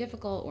things are too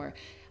difficult or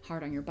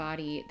hard on your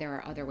body, there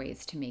are other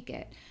ways to make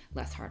it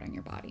less hard on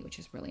your body, which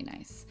is really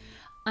nice.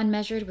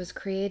 Unmeasured was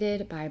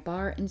created by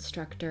bar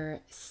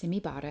instructor Simi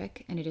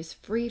Bodek, and it is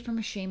free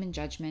from shame and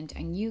judgment,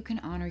 and you can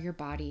honor your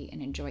body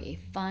and enjoy a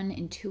fun,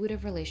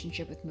 intuitive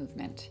relationship with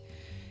movement.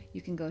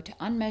 You can go to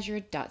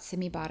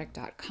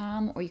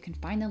unmeasured.simibodek.com, or you can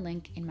find the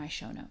link in my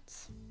show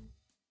notes.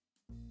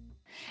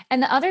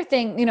 And the other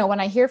thing, when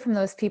I hear from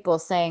those people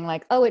saying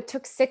like, oh, it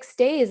took 6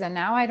 days and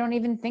now I don't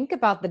even think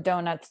about the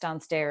donuts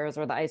downstairs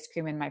or the ice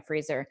cream in my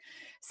freezer.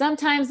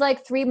 Sometimes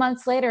like 3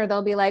 months later,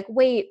 they'll be like,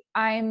 wait,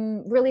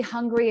 I'm really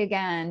hungry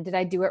again. Did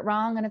I do it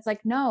wrong? And it's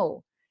like,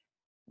 no,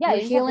 Yeah, your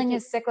you just have to healing keep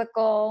is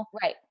cyclical.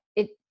 right.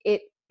 It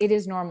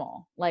is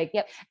normal. Like,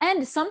 Yep.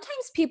 and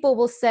sometimes people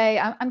will say,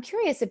 I'm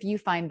curious if you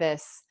find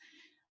this,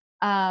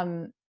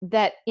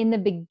 that in the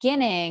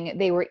beginning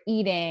they were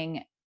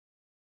eating,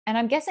 and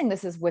I'm guessing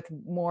this is with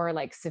more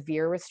like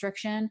severe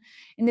restriction.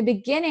 In the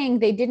beginning,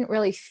 they didn't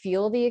really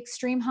feel the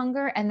extreme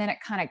hunger, and then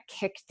it kind of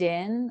kicked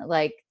in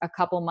like a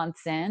couple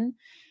months in.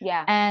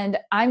 Yeah. And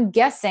I'm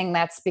guessing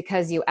that's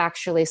because you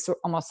actually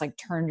almost like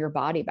turned your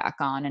body back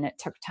on, and it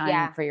took time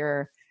Yeah. for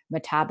your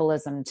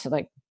metabolism to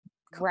like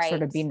sort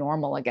Right. of be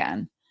normal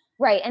again.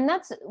 Right. And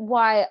that's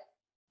why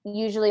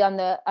usually on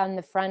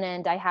the front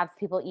end, I have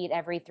people eat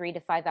every 3 to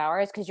 5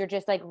 hours, because you're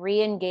just like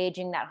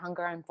re-engaging that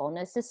hunger and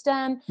fullness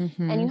system.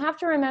 And you Mm-hmm. have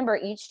to remember,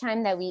 each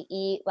time that we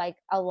eat, like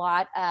a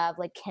lot of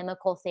like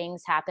chemical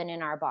things happen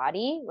in our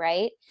body,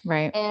 right?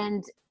 Right.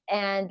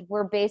 And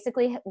we're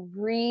basically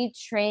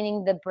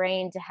retraining the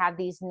brain to have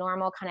these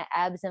normal kind of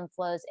ebbs and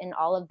flows in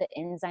all of the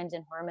enzymes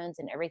and hormones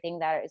and everything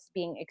that is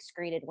being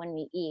excreted when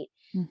we eat,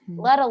 Mm-hmm.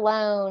 let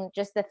alone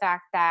just the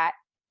fact that,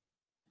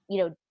 you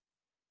know,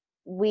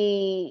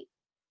 we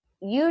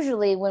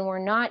usually, when we're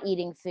not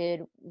eating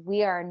food,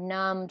 we are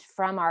numbed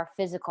from our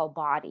physical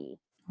body,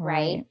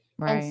 right? Right.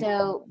 And Right.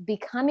 so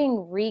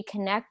becoming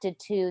reconnected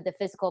to the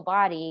physical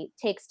body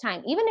takes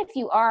time. Even if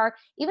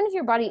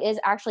your body is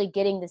actually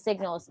getting the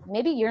signals,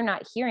 maybe you're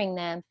not hearing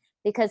them,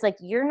 because like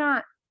you're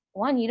not,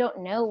 one, you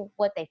don't know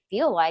what they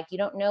feel like, you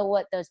don't know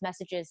what those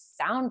messages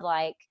sound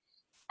like.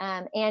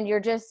 And you're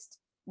just,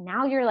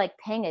 now you're like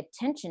paying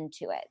attention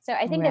to it. So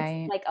I think it's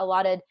Right. like a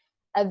lot of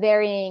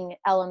varying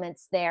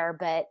elements there,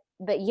 but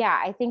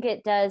yeah, I think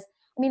it does.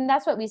 I mean,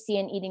 that's what we see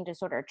in eating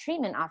disorder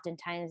treatment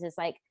oftentimes, is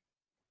like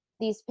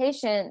these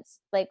patients,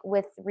 like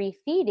with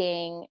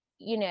refeeding,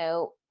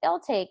 it'll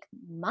take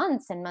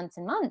months and months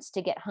and months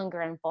to get hunger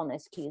and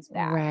fullness cues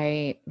back.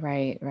 Right.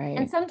 Right. And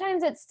Right.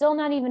 sometimes it's still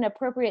not even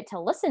appropriate to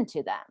listen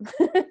to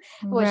them,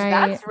 which Right.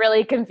 that's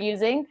really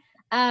confusing.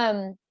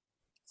 Um,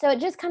 so it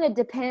just kind of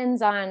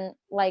depends on,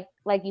 like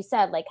you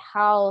said, like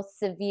how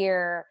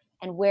severe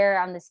and where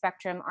on the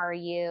spectrum are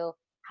you?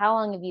 How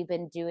long have you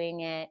been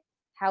doing it?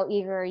 How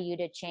eager are you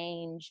to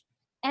change?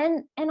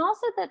 And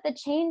also that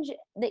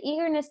the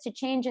eagerness to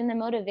change and the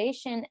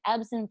motivation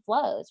ebbs and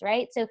flows,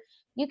 right? So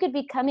you could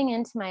be coming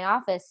into my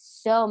office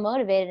so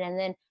motivated, and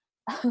then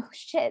oh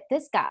shit,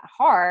 this got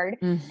hard.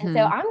 And so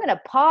Mm-hmm. I'm going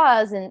to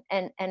pause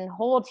and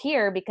hold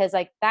here, because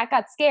like that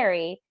got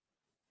scary,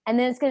 and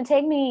then it's going to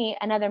take me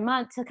another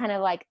month to kind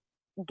of like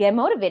get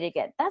motivated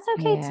again. That's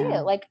okay too.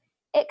 Yeah. Like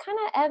it kind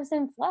of ebbs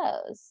and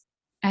flows.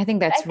 I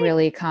think But I that's think,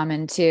 really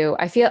common too.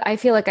 I feel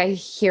like I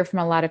hear from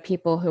a lot of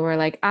people who are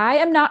like, I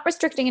am not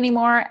restricting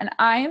anymore and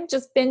I am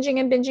just binging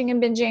and binging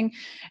and binging.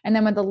 And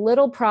then with a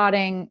little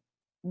prodding,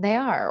 they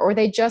are, or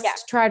they yeah.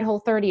 just tried Whole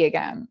 30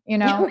 again, you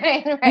know?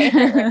 Right.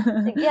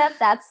 Like, yep,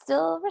 that's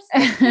still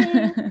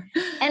restricting.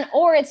 And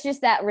or it's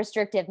just that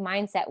restrictive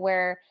mindset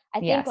where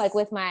I think, like Yes.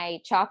 with my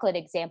chocolate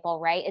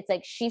example, right? It's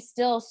like she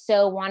still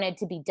so wanted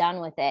to be done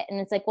with it. And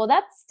it's like, well,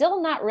 that's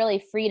still not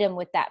really freedom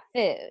with that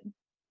food.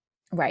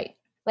 Right.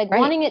 Like Right.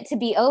 wanting it to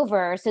be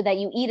over so that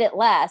you eat it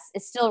less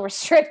is still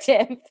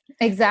restrictive.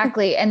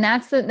 Exactly. And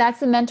that's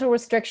the mental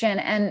restriction.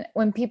 And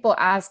when people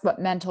ask what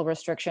mental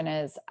restriction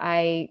is,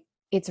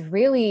 it's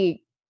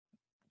really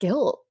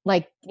guilt.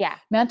 Like Yeah.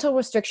 mental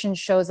restriction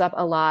shows up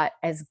a lot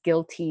as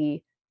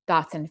guilty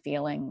thoughts and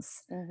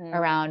feelings Hmm.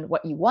 around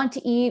what you want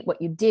to eat,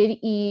 what you did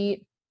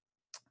eat,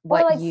 Or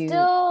what like you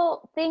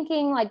still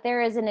thinking like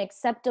there is an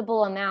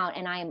acceptable amount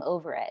and I am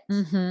over it.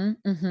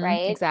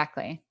 Right?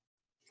 exactly.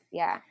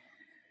 Yeah.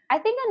 I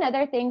think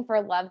another thing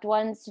for loved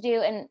ones to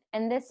do,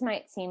 and this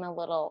might seem a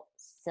little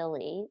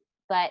silly,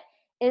 but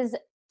is,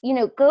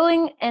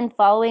 going and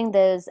following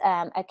those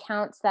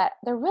accounts that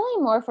they're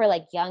really more for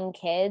like young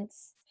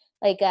kids,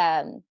 like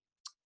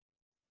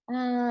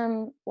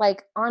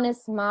like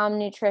Honest Mom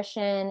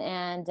Nutrition,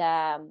 and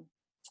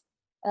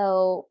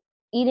oh,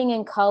 Eating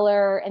in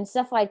Color and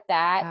stuff like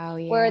that, Oh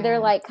where they're yeah.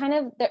 like kind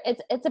of,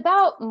 it's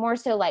about more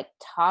so like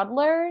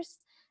toddlers.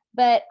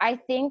 But I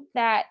think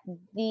that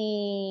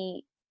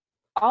the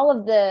all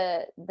of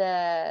the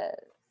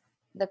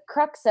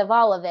crux of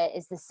all of it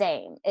is the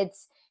same.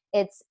 It's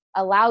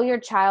allow your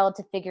child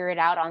to figure it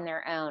out on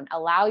their own.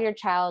 Allow your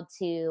child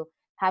to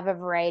have a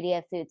variety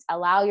of foods.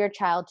 Allow your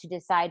child to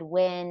decide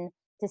when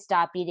to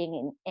stop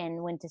eating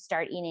and when to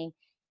start eating.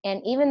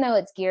 And even though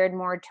it's geared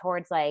more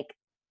towards like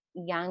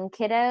young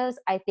kiddos,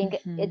 I think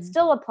it Hmm.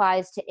 still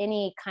applies to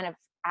any kind of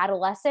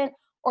adolescent,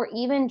 or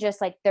even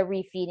just like the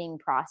refeeding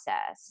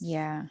process.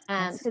 Yeah.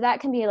 That's So that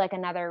can be like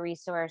another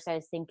resource I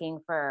was thinking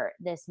for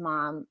this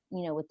mom,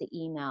 with the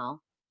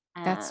email,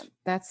 that's um,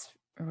 that's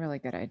a really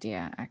good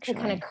idea to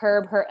kind of actually.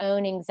 curb her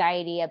own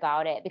anxiety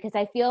about it. Because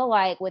I feel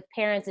like with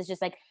parents, it's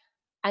just like,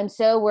 I'm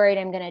so worried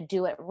I'm going to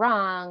do it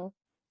wrong,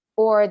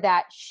 or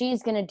that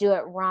she's going to do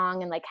it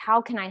wrong. And like,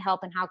 how can I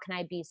help and how can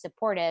I be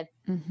supportive?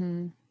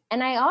 Hmm.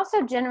 And I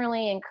also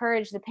generally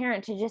encourage the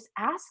parent to just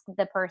ask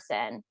the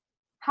person,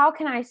 how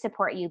can I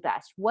support you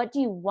best? What do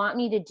you want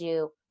me to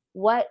do?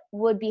 What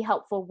would be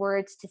helpful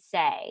words to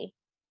say?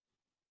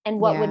 And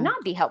what would Yeah.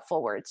 not be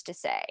helpful words to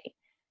say?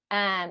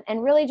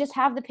 And really just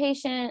have the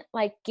patient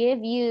like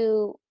give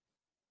you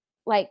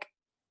like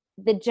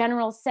the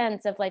general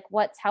sense of like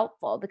what's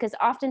helpful, because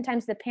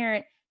oftentimes the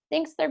parent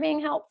thinks they're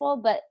being helpful,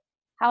 but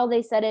how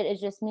they said it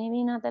is just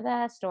maybe not the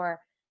best,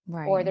 or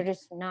they're Right.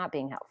 just not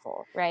being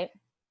helpful, right?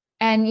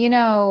 And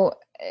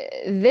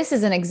this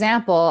is an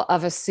example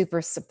of a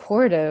super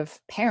supportive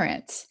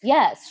parent.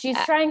 Yes, she's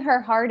trying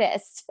her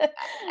hardest.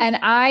 And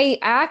I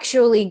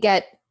actually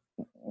get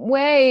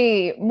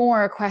way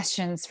more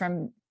questions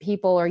from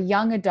people or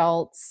young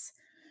adults,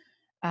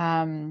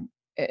 um,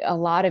 a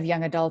lot of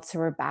young adults who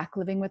are back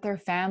living with their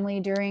family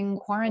during Mhm.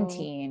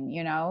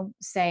 quarantine, Oh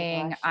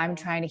saying, gosh, I'm yeah.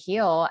 trying to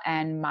heal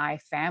and my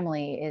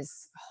family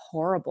is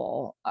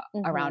horrible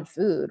Mhm. around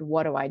food.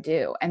 What do I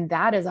do? And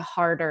that is a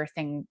harder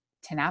thing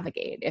to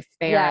navigate if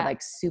they are Yeah.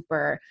 like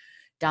super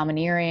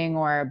domineering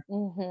or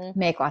Mhm.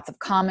 make lots of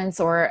comments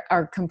or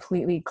are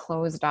completely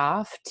closed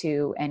off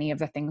to any of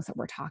the things that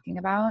we're talking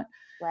about.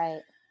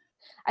 Right.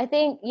 I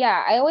think,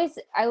 yeah, I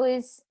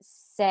always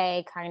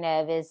say kind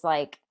of is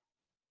like,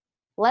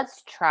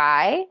 let's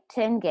try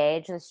to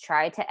engage, let's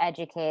try to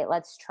educate,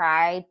 let's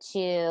try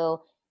to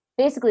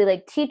basically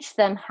like teach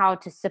them how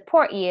to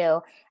support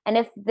you. And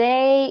if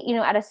they,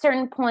 at a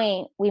certain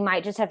point, we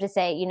might just have to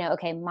say,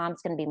 okay,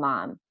 mom's going to be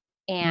mom.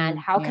 And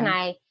Mm, how can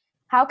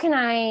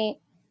yeah. I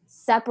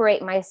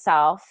separate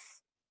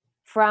myself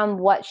from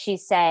what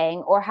she's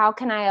saying, or how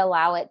can I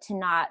allow it to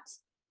not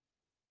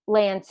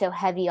land so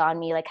heavy on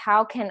me? Like,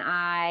 how can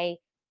I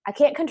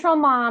can't control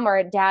mom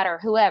or dad or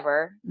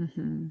whoever,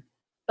 Hmm.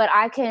 but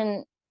I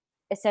can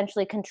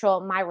essentially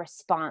control my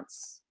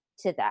response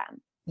to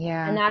them. And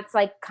Yeah. that's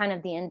like kind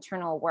of the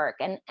internal work.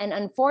 And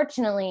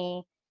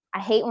unfortunately, I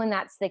hate when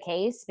that's the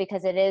case,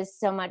 because it is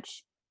so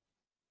much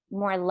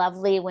more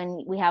lovely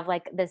when we have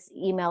like this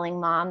emailing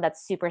mom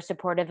that's super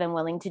supportive and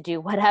willing to do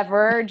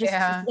whatever,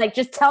 Yeah.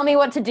 just tell me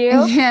what to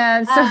do.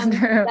 Yeah. It's so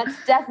true.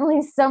 That's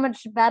definitely so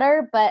much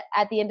better, but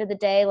at the end of the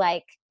day,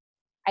 like,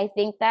 I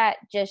think that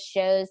just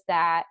shows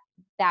that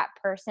that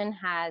person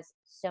has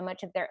so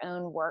much of their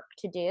own work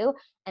to do,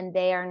 and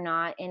they are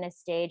not in a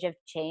stage of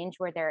change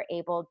where they're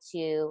able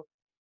to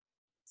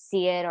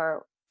see it.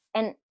 Or,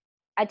 and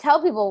I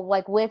tell people,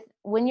 like, with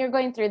when you're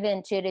going through the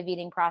intuitive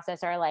eating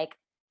process, or like,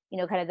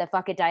 kind of the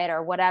fuck it diet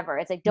or whatever,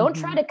 it's like, don't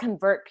try Hmm. to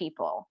convert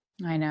people,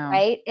 I know.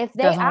 right? If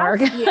they Doesn't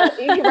ask work.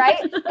 you, right?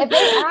 If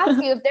they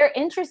ask you if they're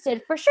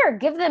interested, for sure,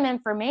 give them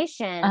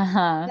information.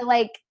 Uh-huh. But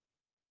like,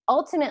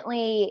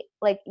 ultimately,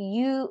 like,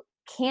 you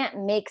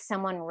can't make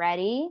someone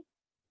ready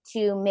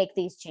to make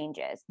these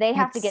changes. They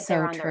have to It's get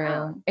there so on their true.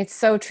 own. It's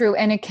so true.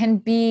 And it can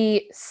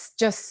be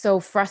just so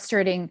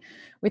frustrating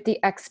with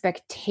the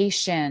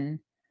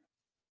expectation.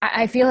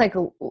 I feel like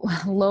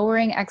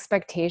lowering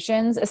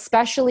expectations,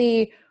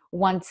 especially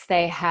once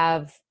they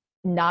have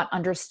not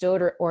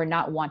understood or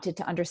not wanted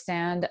to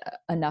understand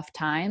enough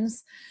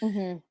times.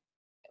 Mhm.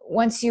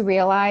 Once you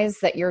realize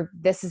that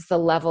this is the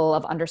level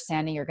of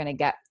understanding you're going to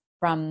get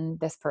from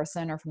this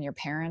person or from your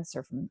parents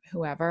or from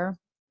whoever,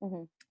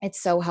 Mhm.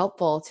 it's so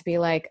helpful to be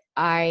like,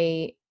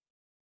 as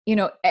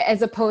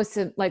opposed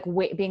to like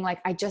being like,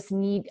 I just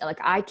need, like,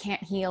 I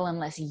can't heal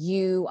unless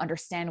you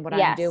understand what I'm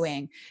Yes.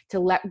 doing, to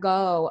let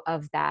go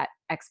of that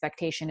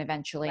expectation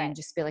eventually and Right.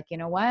 just be like, you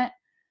know what?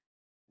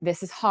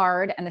 This is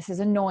hard and this is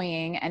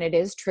annoying and it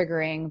is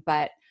triggering,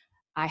 but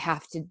I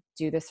have to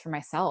do this for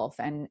myself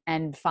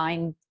and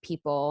find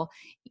people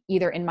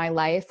either in my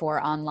life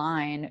or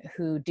online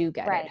who do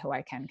get it, Right. who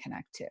I can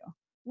connect to.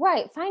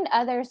 Right. Find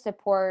other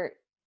support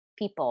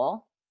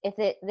people.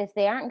 If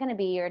they aren't going to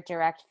be your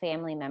direct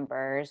family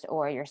members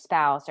or your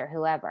spouse or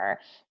whoever,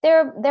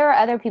 there are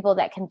other people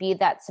that can be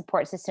that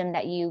support system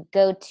that you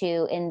go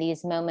to in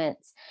these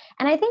moments.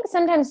 And I think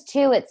sometimes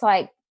too, it's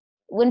like,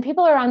 when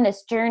people are on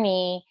this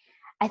journey,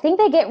 I think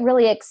they get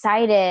really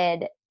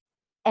excited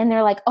and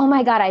they're like, oh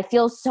my God, I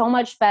feel so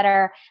much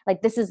better.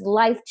 Like, this is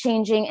life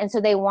changing. And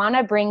so they want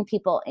to bring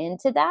people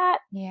into that,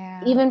 Yeah.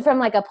 even from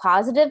like a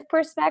positive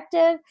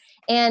perspective.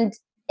 And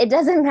it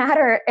doesn't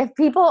matter if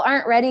people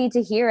aren't ready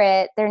to hear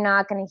it, they're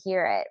not going to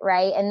hear it.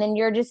 Right. And then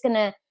you're just going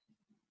to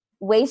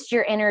waste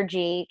your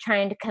energy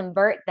trying to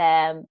convert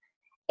them.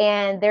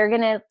 And they're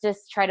going to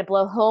just try to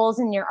blow holes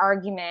in your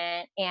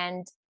argument.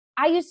 And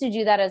I used to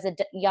do that as a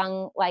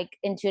young, like,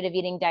 intuitive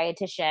eating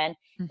dietitian.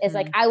 Is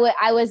like, Hmm.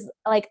 I was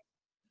like,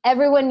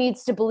 everyone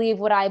needs to believe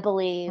what I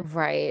believe.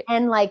 Right.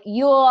 And like,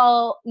 you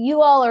all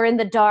are in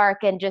the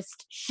dark, and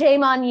just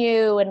shame on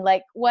you, and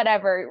like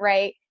whatever,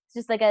 right? It's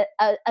just like a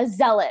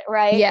zealot,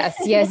 right? Yes,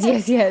 yes,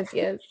 yes, yes,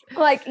 yes.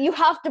 Like, you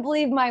have to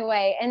believe my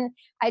way. And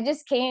I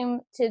just came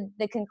to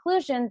the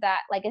conclusion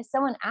that, like, if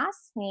someone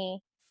asks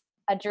me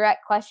a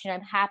direct question,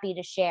 I'm happy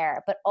to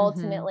share. But Hmm.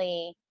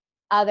 ultimately,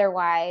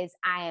 otherwise,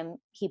 I am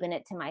keeping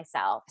it to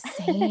myself.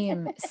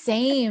 Same,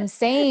 same,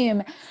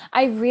 same.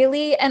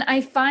 And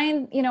I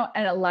find,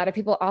 and a lot of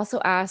people also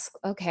ask,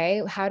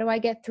 okay, how do I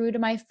get through to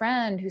my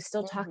friend who's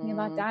still talking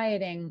about Hmm.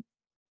 dieting?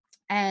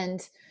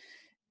 And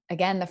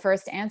again, the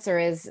first answer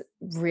is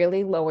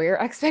really lower your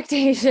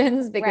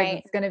expectations, because Right.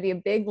 it's going to be a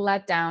big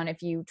letdown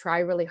if you try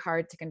really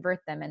hard to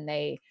convert them and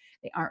they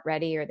aren't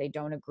ready or they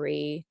don't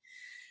agree.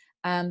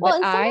 Well, But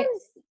and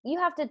sometimes you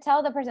have to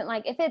tell the person,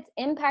 like, if it's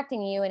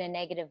impacting you in a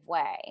negative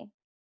way,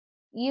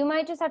 you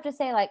might just have to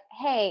say, like,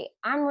 hey,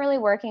 I'm really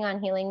working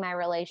on healing my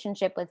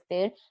relationship with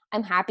food.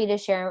 I'm happy to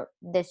share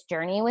this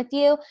journey with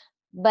you.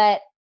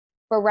 But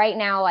for right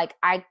now, like,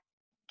 I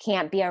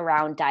can't be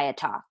around diet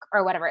talk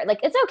or whatever. Like,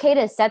 it's okay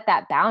to set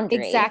that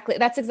boundary. exactly.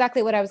 That's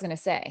exactly what I was going to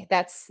say.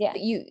 That's Yeah.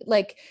 you,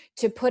 like,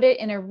 to put it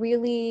in a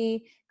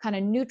really kind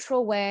of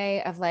neutral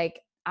way of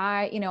like,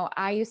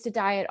 I used to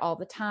diet all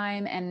the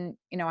time, and,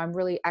 I'm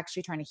really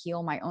actually trying to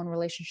heal my own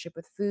relationship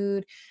with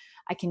food.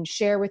 I can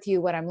share with you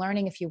what I'm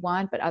learning if you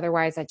want, but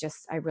otherwise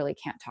I really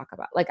can't talk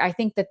about. Like, I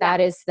think that Yeah.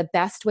 that is the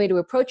best way to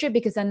approach it,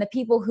 because then the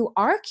people who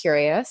are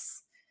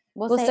curious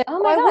We'll will say, say, "Oh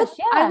 "Oh, my gosh,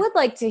 I yeah. would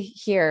like to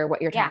hear what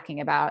you're Yeah.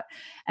 talking about."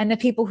 And the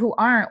people who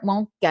aren't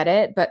won't get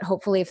it, but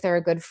hopefully if they're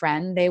a good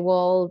friend, they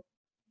will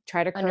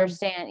try to curb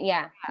Understand."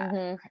 Yeah.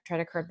 Mhm. try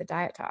to curb the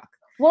diet talk.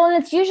 Well,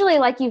 and it's usually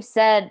like you've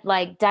said,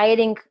 like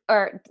dieting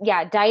or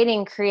yeah,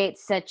 dieting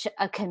creates such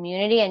a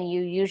community, and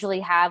you usually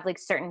have like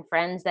certain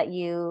friends that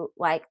you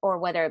like, or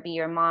whether it be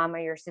your mom or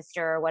your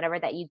sister or whatever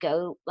that you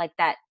go like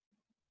that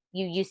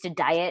you used to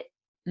diet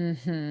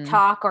Mhm.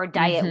 talk or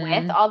diet with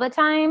Mhm. all the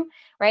time,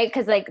 right?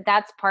 Because like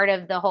that's part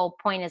of the whole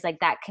point is like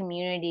that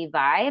community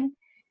vibe.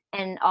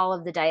 And all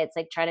of the diets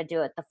like try to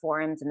do it the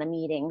forums and the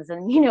meetings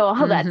and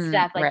all that Mhm.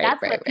 stuff. Like Right,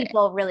 that's right, what right.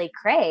 people really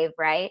crave,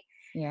 right?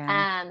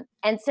 Yeah.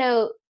 And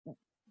so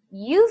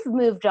you've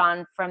moved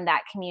on from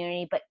that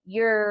community, but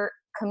your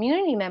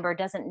community member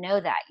doesn't know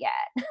that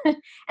yet.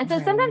 And so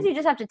sometimes Right. you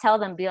just have to tell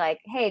them, be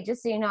like, hey,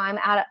 just so you know, I'm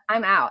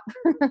out.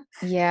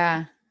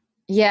 Yeah.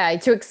 Yeah,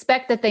 to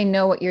expect that they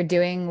know what you're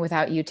doing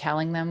without you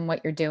telling them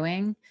what you're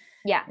doing,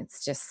 Yeah.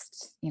 it's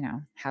just,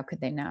 how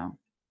could they know?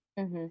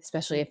 Hmm.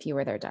 Especially if you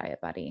were their diet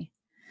buddy.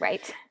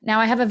 Right. Now,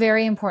 I have a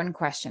very important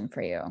question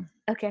for you.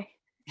 Okay.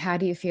 How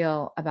do you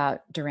feel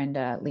about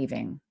Dorinda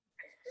leaving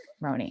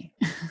Roni?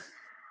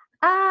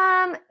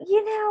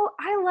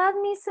 I love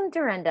me some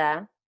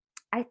Dorinda.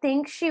 I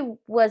think she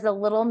was a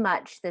little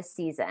much this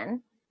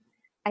season.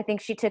 I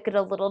think she took it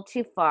a little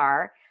too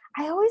far.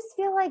 I always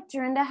feel like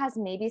Dorinda has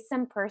maybe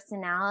some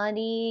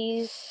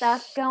personality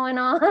stuff going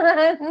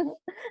on.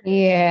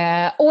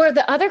 Yeah. Or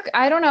the other,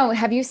 I don't know.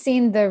 Have you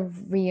seen the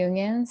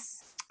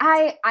reunions?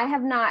 I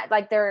have not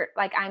like they're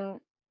like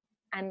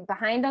I'm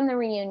behind on the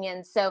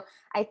reunion. So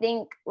I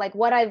think like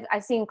what I've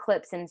seen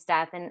clips and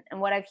stuff and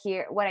what I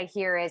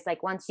hear is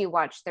like once you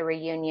watch the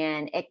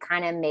reunion, it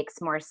kind of makes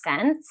more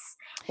sense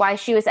why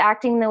she was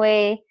acting the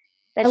way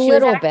that A she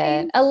was little bit.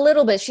 acting. A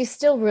little bit. She's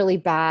still really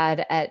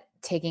bad at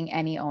taking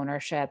any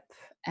ownership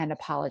and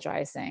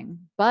apologizing.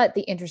 But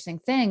the interesting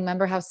thing,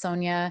 remember how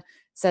Sonia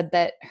said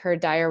that her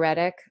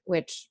diuretic,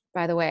 which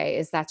by the way,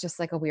 is that just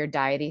like a weird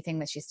diety thing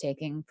that she's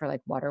taking for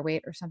like water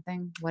weight or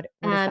something? What is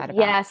that about?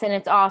 Yes, and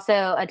it's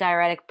also a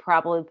diuretic,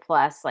 probably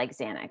plus like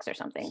Xanax or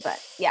something. But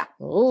yeah,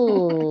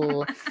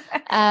 Ooh.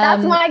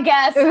 that's Um, my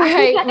guess.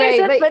 right, I right.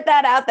 should But put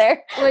that out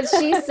there. what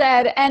she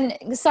said, and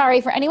sorry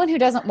for anyone who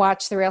doesn't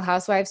watch The Real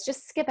Housewives,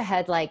 just skip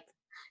ahead like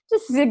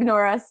Just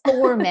ignore us.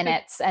 4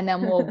 minutes and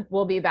then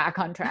we'll be back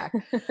on track.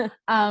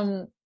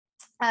 Um,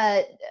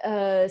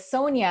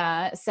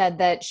 Sonia said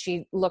that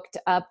she looked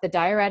up the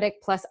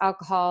diuretic plus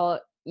alcohol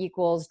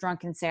equals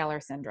drunken sailor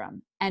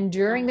syndrome. And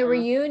during the Mhm.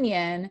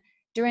 reunion,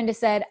 Dorinda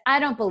said, I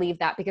don't believe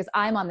that because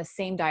I'm on the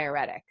same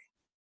diuretic.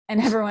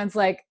 And everyone's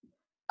like,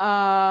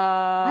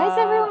 Why is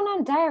uh, everyone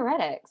on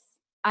diuretics?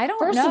 I don't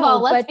First of all,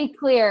 know, let's but be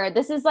clear.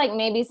 This is like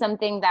maybe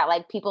something that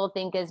like people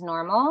think is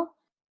normal,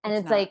 and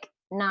it's it's not. like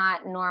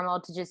not normal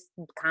to just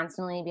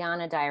constantly be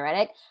on a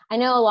diuretic. I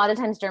know a lot of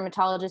times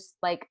dermatologists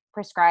like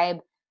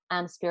prescribe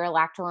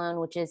spirulactolone,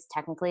 which is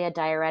technically a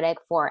diuretic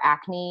for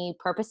acne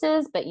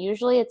purposes, but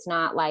usually it's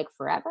not like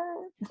forever.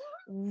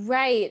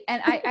 Right.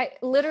 And I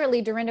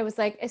literally, Dorinda was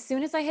like, as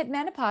soon as I hit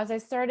menopause, I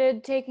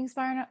started taking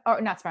or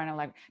not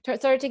spironolactone,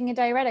 started taking a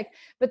diuretic.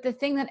 But the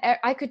thing that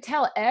I could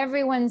tell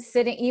everyone's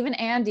sitting, even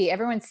Andy,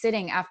 everyone's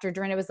sitting after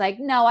Dorinda was like,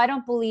 no, I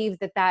don't believe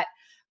that that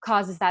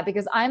causes that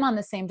because I'm on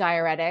the same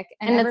diuretic.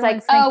 And And it's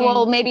like, everyone's oh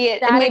well, thinking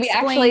that maybe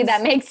actually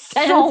that explains makes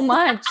so sense.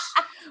 much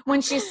when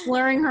she's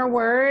slurring her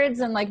words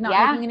and like not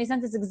Yeah. making any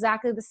sense. It's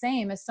exactly the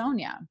same as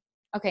Sonia.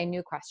 Okay.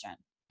 New question.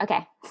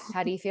 Okay.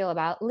 How do you feel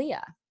about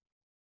Leah?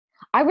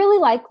 I really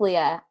like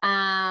Leah.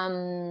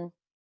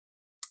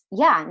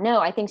 Yeah, no,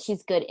 I think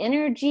she's good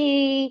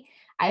energy.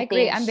 I I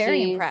agree. think I'm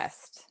very she's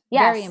impressed.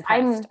 Very yes,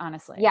 impressed,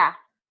 honestly. yeah,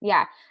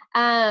 yeah.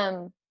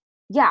 Um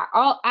yeah,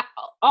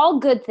 all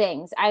good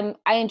things. I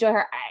enjoy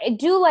her. I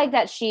do like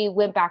that she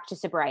went back to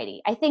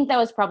sobriety. I think that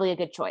was probably a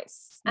good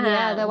choice.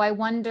 Yeah, though I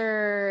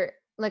wonder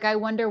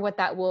what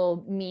that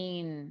will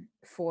mean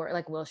for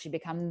like will she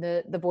become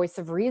the voice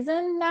of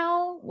reason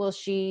now? Will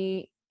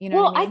she, you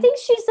know what I Well, I mean? think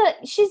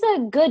she's a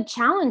good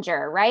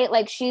challenger, right?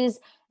 Like she's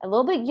a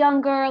little bit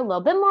younger, a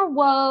little bit more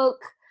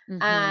woke.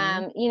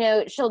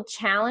 Mhm. She'll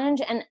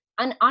challenge and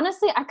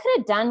honestly, I could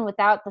have done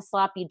without the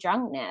sloppy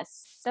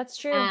drunkenness. That's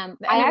true. I And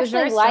it was actually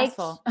very liked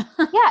stressful.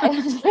 yeah,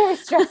 it was very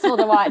stressful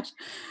to watch.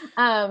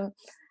 Um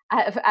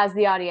as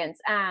the audience.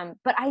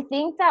 But I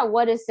think that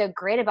what is so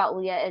great about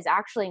Leah is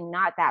actually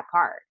not that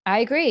part. I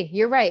agree.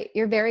 You're right.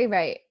 You're very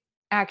right.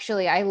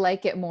 Actually, I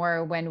like it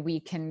more when we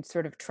can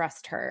sort of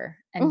trust her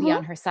and be Mhm.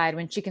 on her side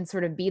when she can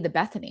sort of be the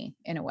Bethany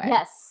in a way.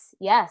 Yes.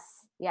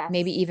 Yes.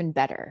 Maybe Yes. even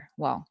better.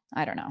 Well,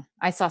 I don't know.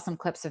 I saw some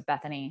clips of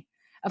Bethany.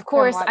 Of From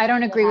course, what I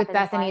don't what agree with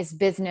happens live. Bethany's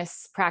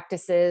business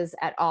practices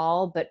at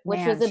all, but Which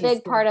was man, a she's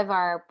big good. part of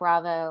our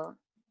Bravo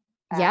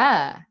uh,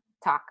 Yeah.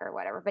 talk or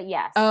whatever. But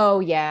yes, Oh,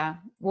 yeah.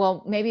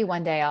 Well, maybe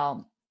one day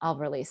I'll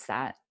release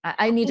that.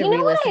 I need to You know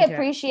what I re-listen to it.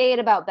 appreciate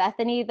about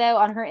Bethany though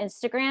on her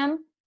Instagram?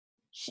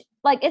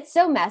 Like it's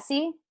so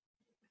messy.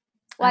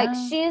 Like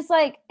Oh, she's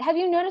like, have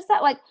you noticed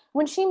that? Like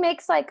when she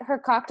makes like her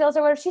cocktails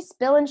or whatever, she's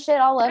spilling shit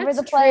all over that's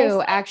the place.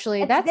 true.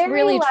 Actually, It's that's very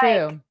really like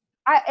true.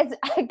 I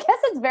guess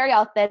it's very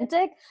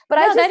authentic, but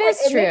I No, just that like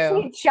is it makes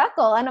true. me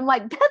chuckle, and I'm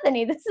like,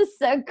 Bethany, this is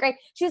so great.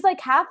 She's like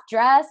half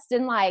dressed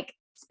and like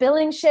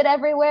spilling shit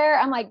everywhere.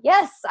 I'm like,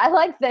 yes, I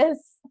like this.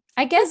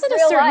 I guess It's at a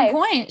real certain life.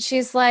 point,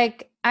 she's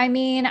like, I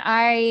mean,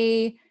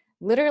 I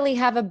literally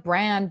have a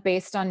brand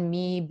based on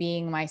me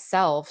being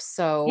myself.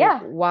 So Yeah,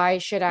 why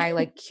should I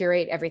like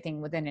curate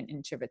everything within an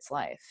inch of its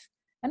life?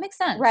 That makes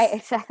right,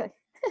 sense. exactly.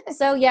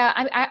 So yeah,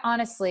 I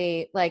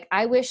honestly like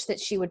I wish that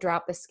she would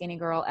drop the skinny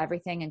girl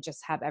everything and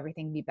just have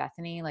everything be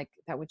Bethany. Like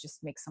that would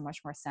just make so much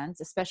more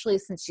sense, especially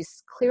since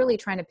she's clearly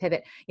trying to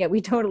pivot. Yeah,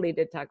 we totally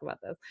did talk about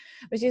this.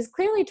 But she's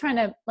clearly trying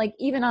to like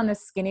even on the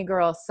skinny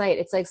girl site,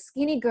 it's like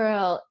skinny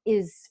girl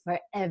is for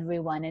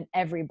everyone and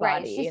Right.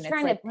 everybody. She's And it's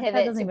trying to like what that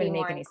pivot doesn't to be even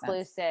more make any sense.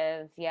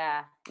 inclusive.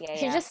 Yeah. Yeah.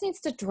 She Yeah. just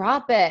needs to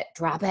drop it.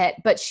 Drop it.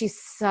 But she's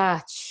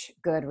such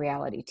good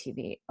reality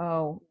TV.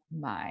 Oh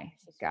my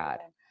She's really God.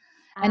 good.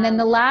 And then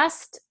the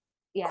last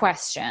Yeah.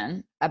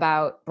 question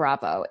about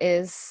Bravo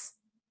is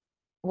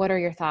what are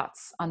your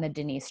thoughts on the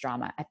Denise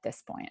drama at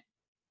this point?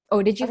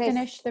 Oh, did you Okay.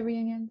 finish the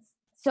reunions?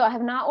 So I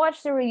have not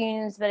watched the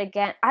reunions, but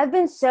again, I've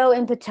been so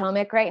in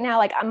Potomac right now.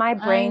 Like my I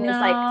brain know. is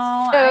like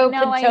I so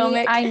know.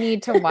 Potomac. I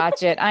need to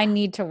watch it. I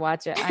need to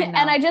watch it. I And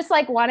know. I just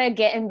like want to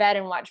get in bed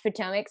and watch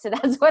Potomac. So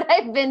that's what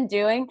I've been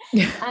doing.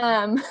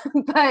 Um,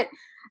 but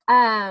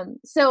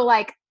so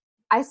like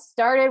I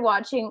started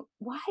watching.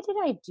 Why did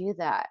I do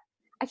that?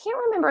 I can't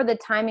remember the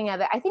timing of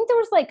it. I think there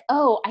was like,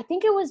 I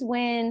think it was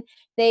when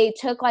they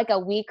took like a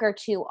week or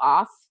two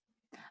off.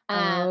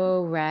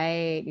 Oh,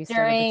 right. You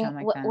started During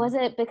Potomac was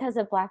then. it because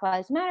of Black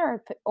Lives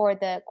Matter or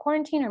the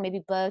quarantine or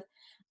maybe both?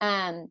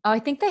 Oh, I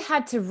think they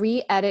had to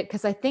re-edit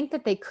because I think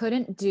that they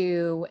couldn't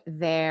do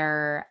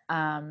their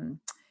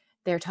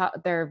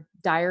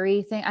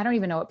diary thing. I don't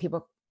even know what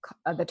people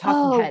the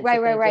talking Oh, heads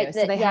right, that right, they do. right.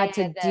 So they Yeah, had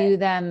to yeah, the do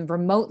them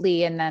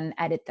remotely and then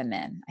edit them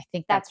in. I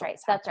think that's that's what right.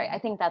 was That's right. I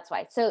happening. think that's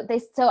why.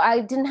 So I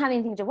didn't have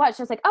anything to watch.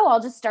 So I was like, oh,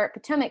 I'll just start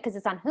Potomac because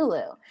it's on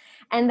Hulu.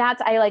 And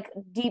that's I like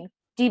deep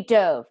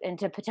dove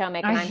into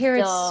Potomac I and hear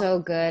it's so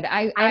good.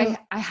 I'm I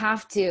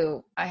have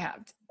to. I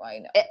have to. I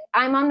know.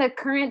 I'm on the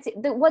current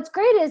what's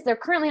great is they're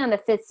currently on the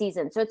 5th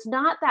season. So it's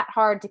not that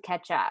hard to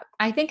catch up.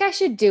 I think I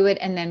should do it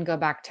and then go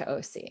back to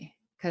OC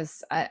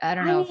because I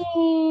don't I know if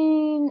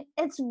mean,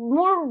 it's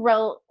more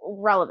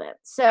relevant.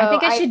 So I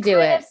think I I should do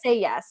kind it. of say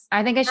yes.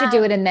 I think I should do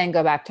Um, it and then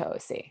go back to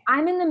OC.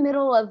 I'm in the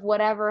middle of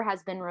whatever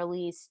has been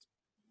released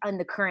on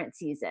the current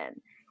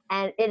season,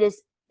 and it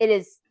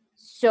is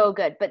so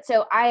good. But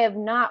so I have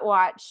not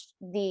watched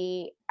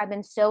the. I've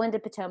been so into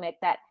Potomac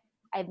that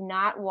I've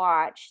not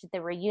watched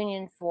the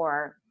reunion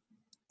for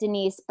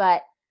Denise.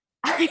 But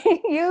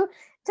you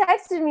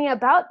texted me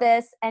about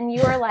this, and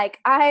you were like,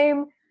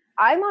 I'm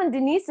on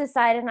Denise's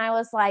side, and I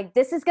was like,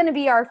 this is going to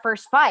be our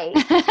first fight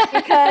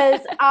because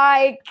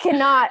I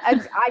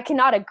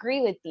cannot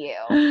agree with you.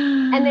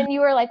 And then you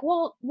were like,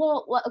 well,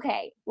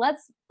 okay,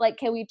 let's like,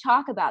 can we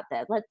talk about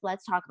this?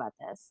 Let's talk about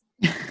this.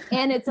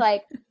 And it's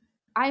like,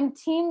 I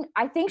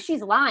think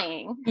she's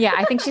lying, Yeah,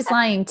 I think she's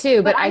lying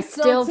too, but but I I'm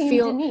still still team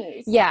feel,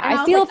 Denise. yeah, And I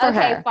I was feel like, for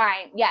okay, her.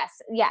 fine. Yes.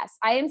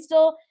 I am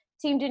still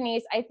team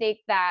Denise. I think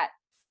that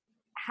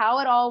how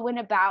it all went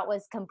about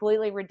was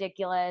completely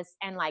ridiculous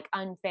and like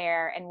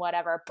unfair and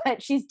whatever,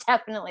 but she's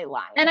definitely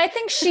lying. And I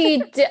think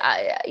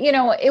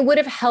it would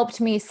have helped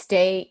me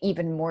stay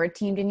even more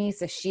Team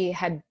Denise if she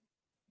had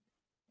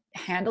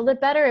handled it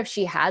better, if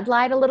she had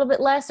lied a little bit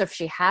less, or if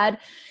she had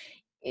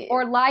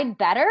Or lied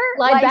better.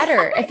 lied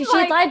better, if she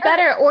had like, lied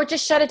better, or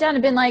just shut it down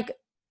and been like,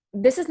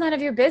 this is none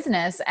of your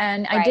business.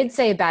 And I right. did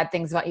say bad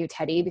things about you,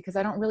 Teddy, because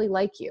I don't really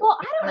like you. Well,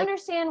 I don't Like,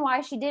 understand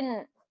why she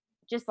didn't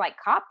just like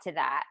cop to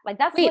that. Like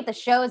that's what wait, the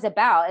show is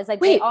about. Is like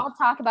they wait, all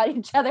talk about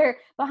each other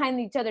behind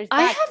each other's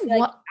I backs. have Like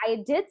one. I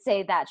did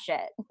say that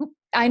shit.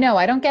 I know.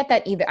 I don't get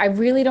that either. I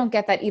really don't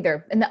get that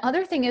either. And the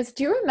other thing is,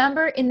 do you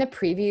remember in the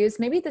previews,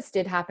 maybe this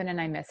did happen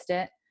and I missed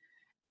it.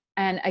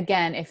 And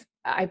again, if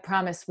I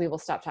promise we will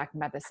stop talking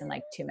about this in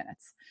like 2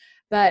 minutes,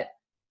 but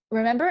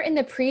remember in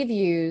the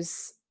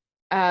previews,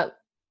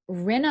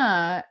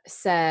 Rinna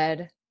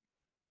said,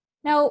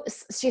 no,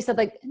 she said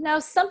like, no,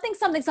 something,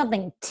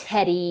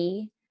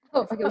 Teddy.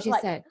 I forget what she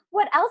Like, said.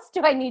 what else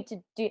do I need to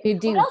do? You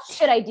What do else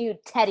should I do,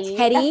 Teddy?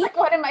 That's Teddy. like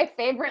one of my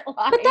favorite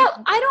lines.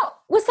 But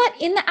was that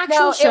in the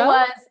actual No, show? it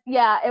was.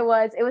 Yeah, it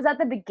was. It was at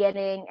the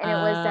beginning, and it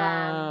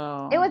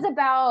was Oh.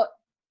 about.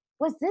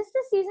 Was this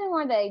the season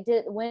where they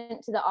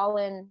went to the All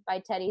In by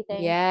Teddy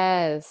thing?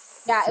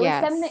 Yes. Yeah, it was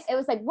something. Yes. It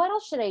was like, what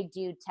else should I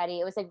do, Teddy?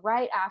 It was like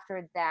right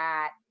after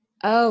that.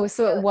 Oh,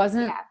 so it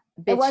wasn't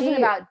Yeah, it wasn't bitchy.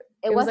 about. It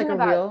It was like wasn't a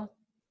about. real.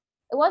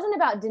 It wasn't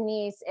about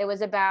Denise. It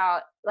was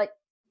about like,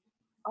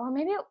 or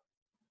maybe.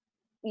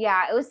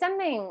 Yeah, it was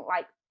something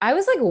like I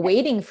was like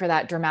waiting for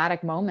that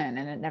dramatic moment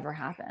and it never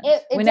happened.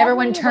 It When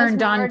everyone definitely was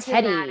turned on more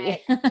Teddy.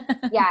 dramatic.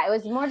 Yeah, it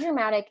was more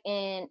dramatic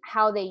in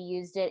how they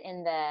used it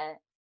in the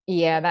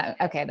Yeah,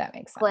 that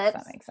makes sense. That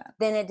clips makes sense.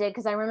 than it did,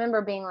 because I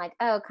remember being like,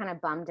 oh, kind of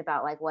bummed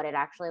about like what it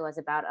actually was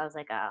about. I was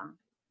like, oh,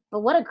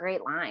 but what a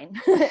great line.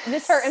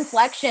 Just her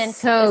inflection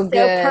So is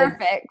good. so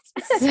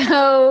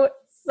perfect.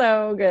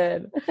 So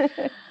good.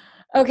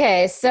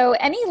 Okay, so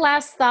any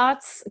last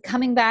thoughts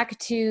coming back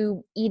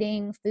to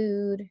eating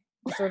food,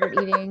 disordered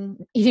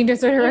eating, eating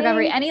disorder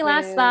recovery? Eating Any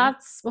last food.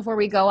 thoughts before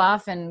we go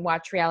off and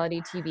watch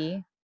reality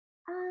TV?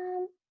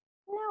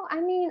 No,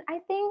 I mean, I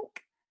think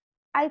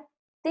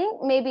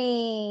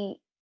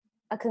maybe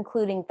a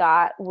concluding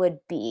thought would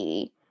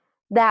be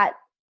that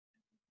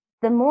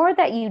the more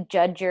that you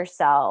judge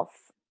yourself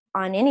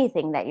on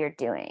anything that you're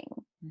doing,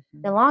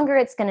 the longer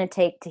it's going to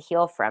take to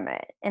heal from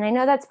it. And I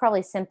know that's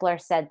probably simpler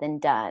said than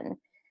done.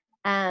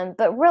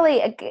 But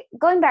really,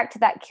 going back to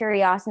that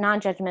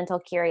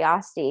non-judgmental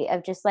curiosity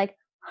of just like,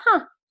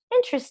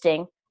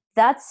 interesting.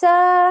 That's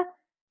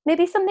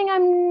maybe something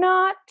I'm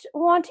not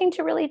wanting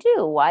to really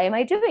do. Why am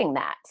I doing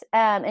that?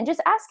 And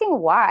just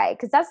asking why,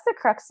 because that's the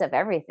crux of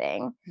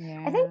everything.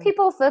 Yeah. I think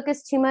people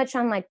focus too much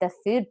on like the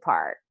food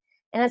part.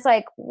 And it's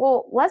like,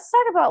 well, let's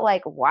talk about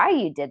like why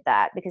you did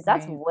that, because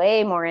that's Right.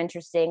 way more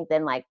interesting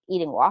than like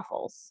eating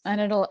waffles.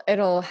 And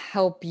it'll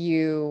help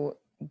you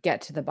get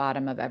to the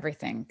bottom of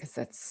everything, because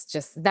it's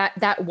just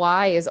that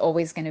why is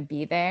always going to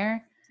be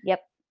there.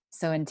 Yep.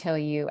 So until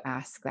you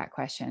ask that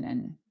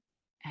question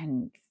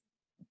and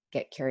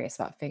get curious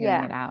about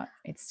figuring it out,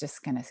 it's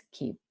just going to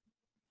keep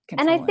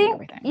controlling And I think,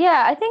 everything.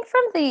 yeah, I think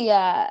from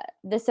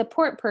the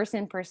support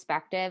person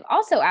perspective,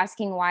 also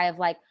asking why of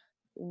like,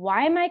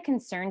 why am I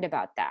concerned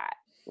about that?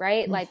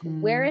 Right? Like,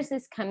 where is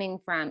this coming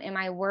from? Am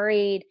I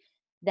worried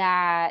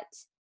that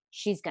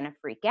she's gonna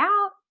freak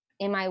out?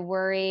 Am I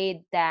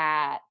worried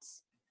that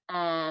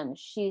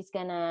she's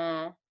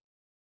gonna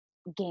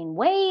gain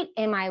weight?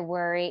 Am I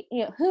worried?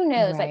 Who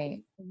knows? Like,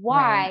 Right.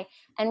 why? Right.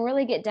 And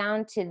really get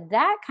down to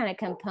that kind of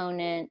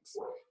component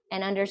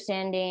and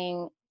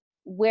understanding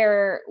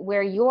where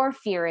your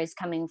fear is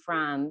coming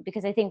from,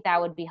 because I think that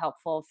would be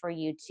helpful for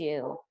you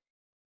to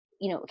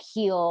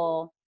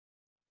heal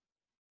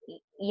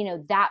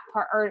that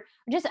part, or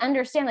just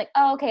understand like,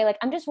 oh, okay, like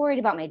I'm just worried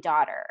about my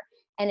daughter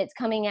and it's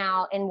coming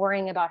out and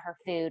worrying about her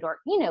food, or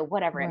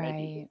whatever it may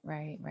be.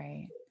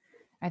 Right.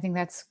 I think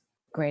that's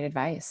great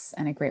advice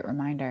and a great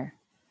reminder.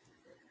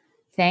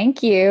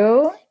 Thank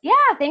you.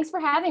 Yeah, thanks for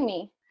having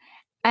me.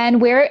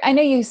 And I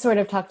know you sort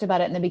of talked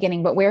about it in the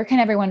beginning, but where can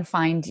everyone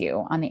find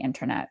you on the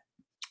internet?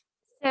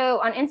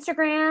 So on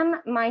Instagram,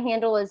 my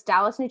handle is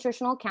Dallas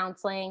Nutritional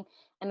Counseling,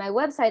 and my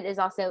website is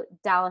also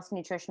Dallas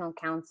Nutritional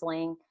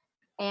Counseling.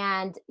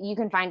 And you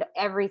can find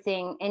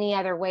everything, any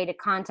other way to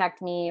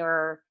contact me,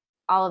 or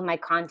all of my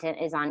content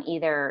is on you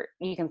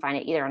can find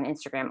it either on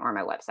Instagram or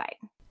my website.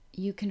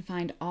 You can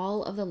find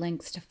all of the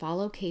links to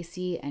follow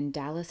Casey and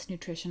Dallas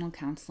Nutritional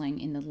Counseling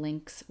in the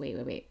links. Wait.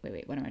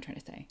 What am I trying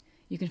to say?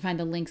 You can find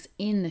the links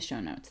in the show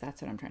notes.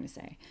 That's what I'm trying to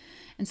say.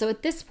 And so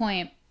at this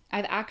point,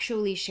 I've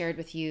actually shared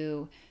with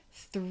you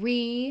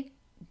 3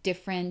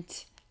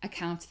 different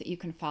accounts that you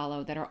can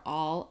follow that are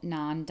all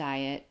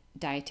non-diet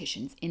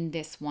dietitians in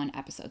this one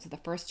episode. So the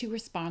first 2 were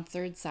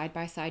sponsored, Side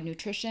by Side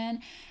Nutrition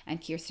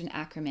and Kirsten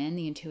Ackerman,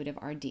 the Intuitive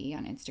RD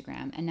on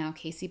Instagram, and now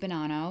Casey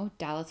Bonanno,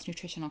 Dallas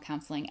Nutritional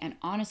Counseling. And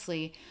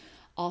honestly,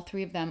 all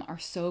 3 of them are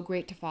so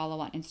great to follow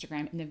on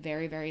Instagram in the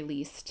very, very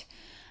least.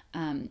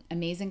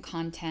 Amazing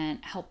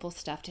content, helpful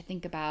stuff to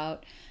think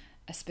about,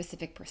 a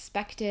specific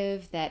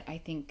perspective that I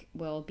think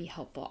will be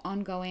helpful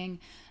ongoing,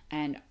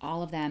 and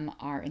all of them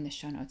are in the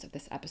show notes of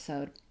this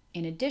episode,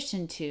 in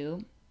addition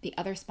to the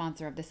other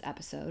sponsor of this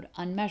episode,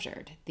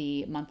 Unmeasured,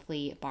 the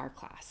monthly barre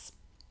class.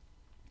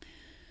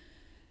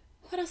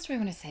 What else do I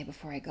want to say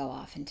before I go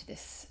off into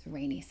this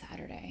rainy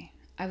Saturday?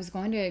 I was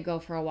going to go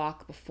for a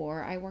walk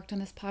before I worked on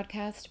this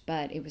podcast,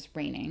 but it was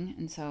raining,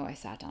 and so I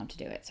sat down to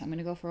do it. So I'm going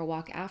to go for a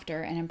walk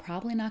after, and I'm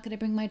probably not going to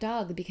bring my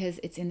dog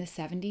because it's in the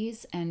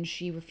 70s, and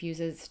she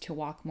refuses to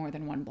walk more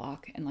than 1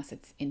 block unless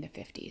it's in the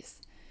 50s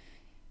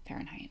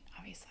Fahrenheit,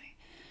 obviously.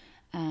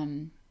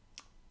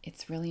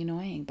 It's really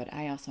annoying, but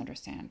I also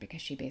understand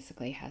because she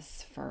basically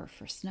has fur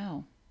for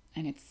snow,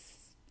 and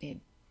it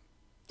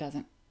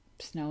doesn't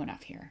snow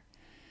enough here.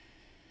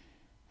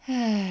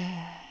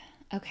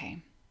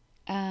 Okay.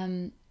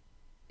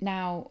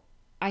 Now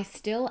I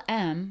still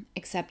am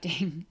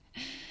accepting.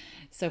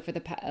 So for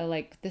the past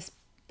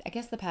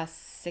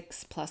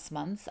 6+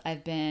 months,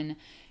 I've been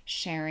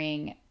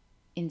sharing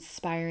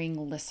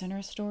inspiring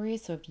listener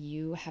stories. So if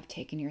you have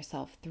taken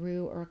yourself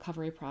through a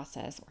recovery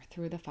process or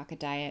through the Fuck It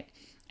Diet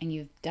and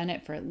you've done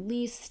it for at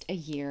least a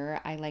year,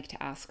 I like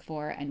to ask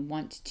for and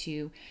want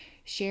to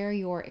share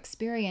your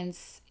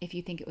experience. If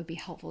you think it would be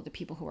helpful to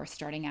people who are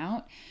starting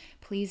out,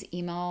 please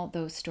email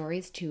those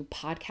stories to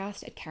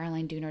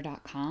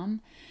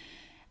podcast@carolinedooner.com.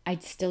 I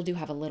still do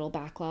have a little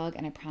backlog,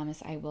 and I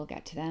promise I will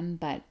get to them,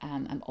 but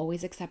I'm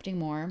always accepting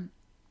more.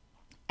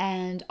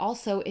 And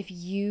also, if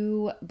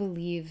you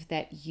believe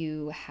that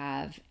you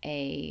have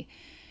a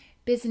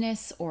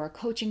business or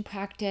coaching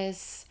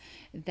practice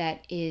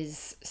that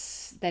is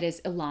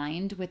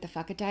aligned with the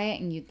Fuck It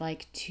Diet, and you'd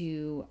like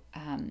to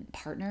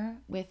partner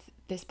with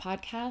this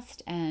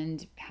podcast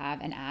and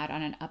have an ad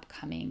on an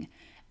upcoming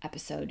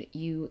episode,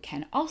 you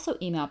can also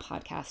email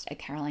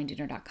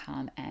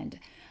podcast@carolinedooner.com, and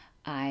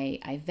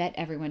I vet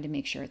everyone to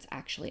make sure it's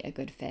actually a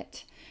good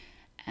fit,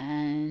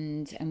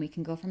 and we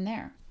can go from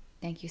there.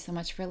 Thank you so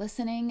much for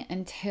listening.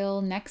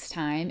 Until next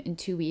time, in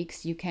 2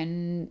 weeks, you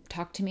can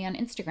talk to me on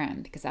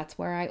Instagram, because that's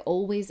where I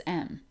always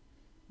am.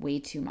 Way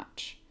too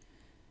much.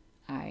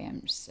 I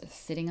am just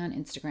sitting on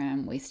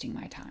Instagram, wasting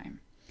my time.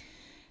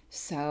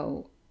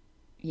 So,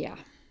 yeah.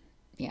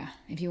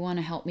 If you want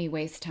to help me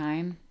waste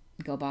time,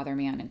 go bother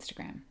me on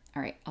Instagram.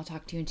 All right, I'll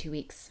talk to you in 2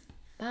 weeks.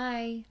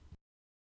 Bye.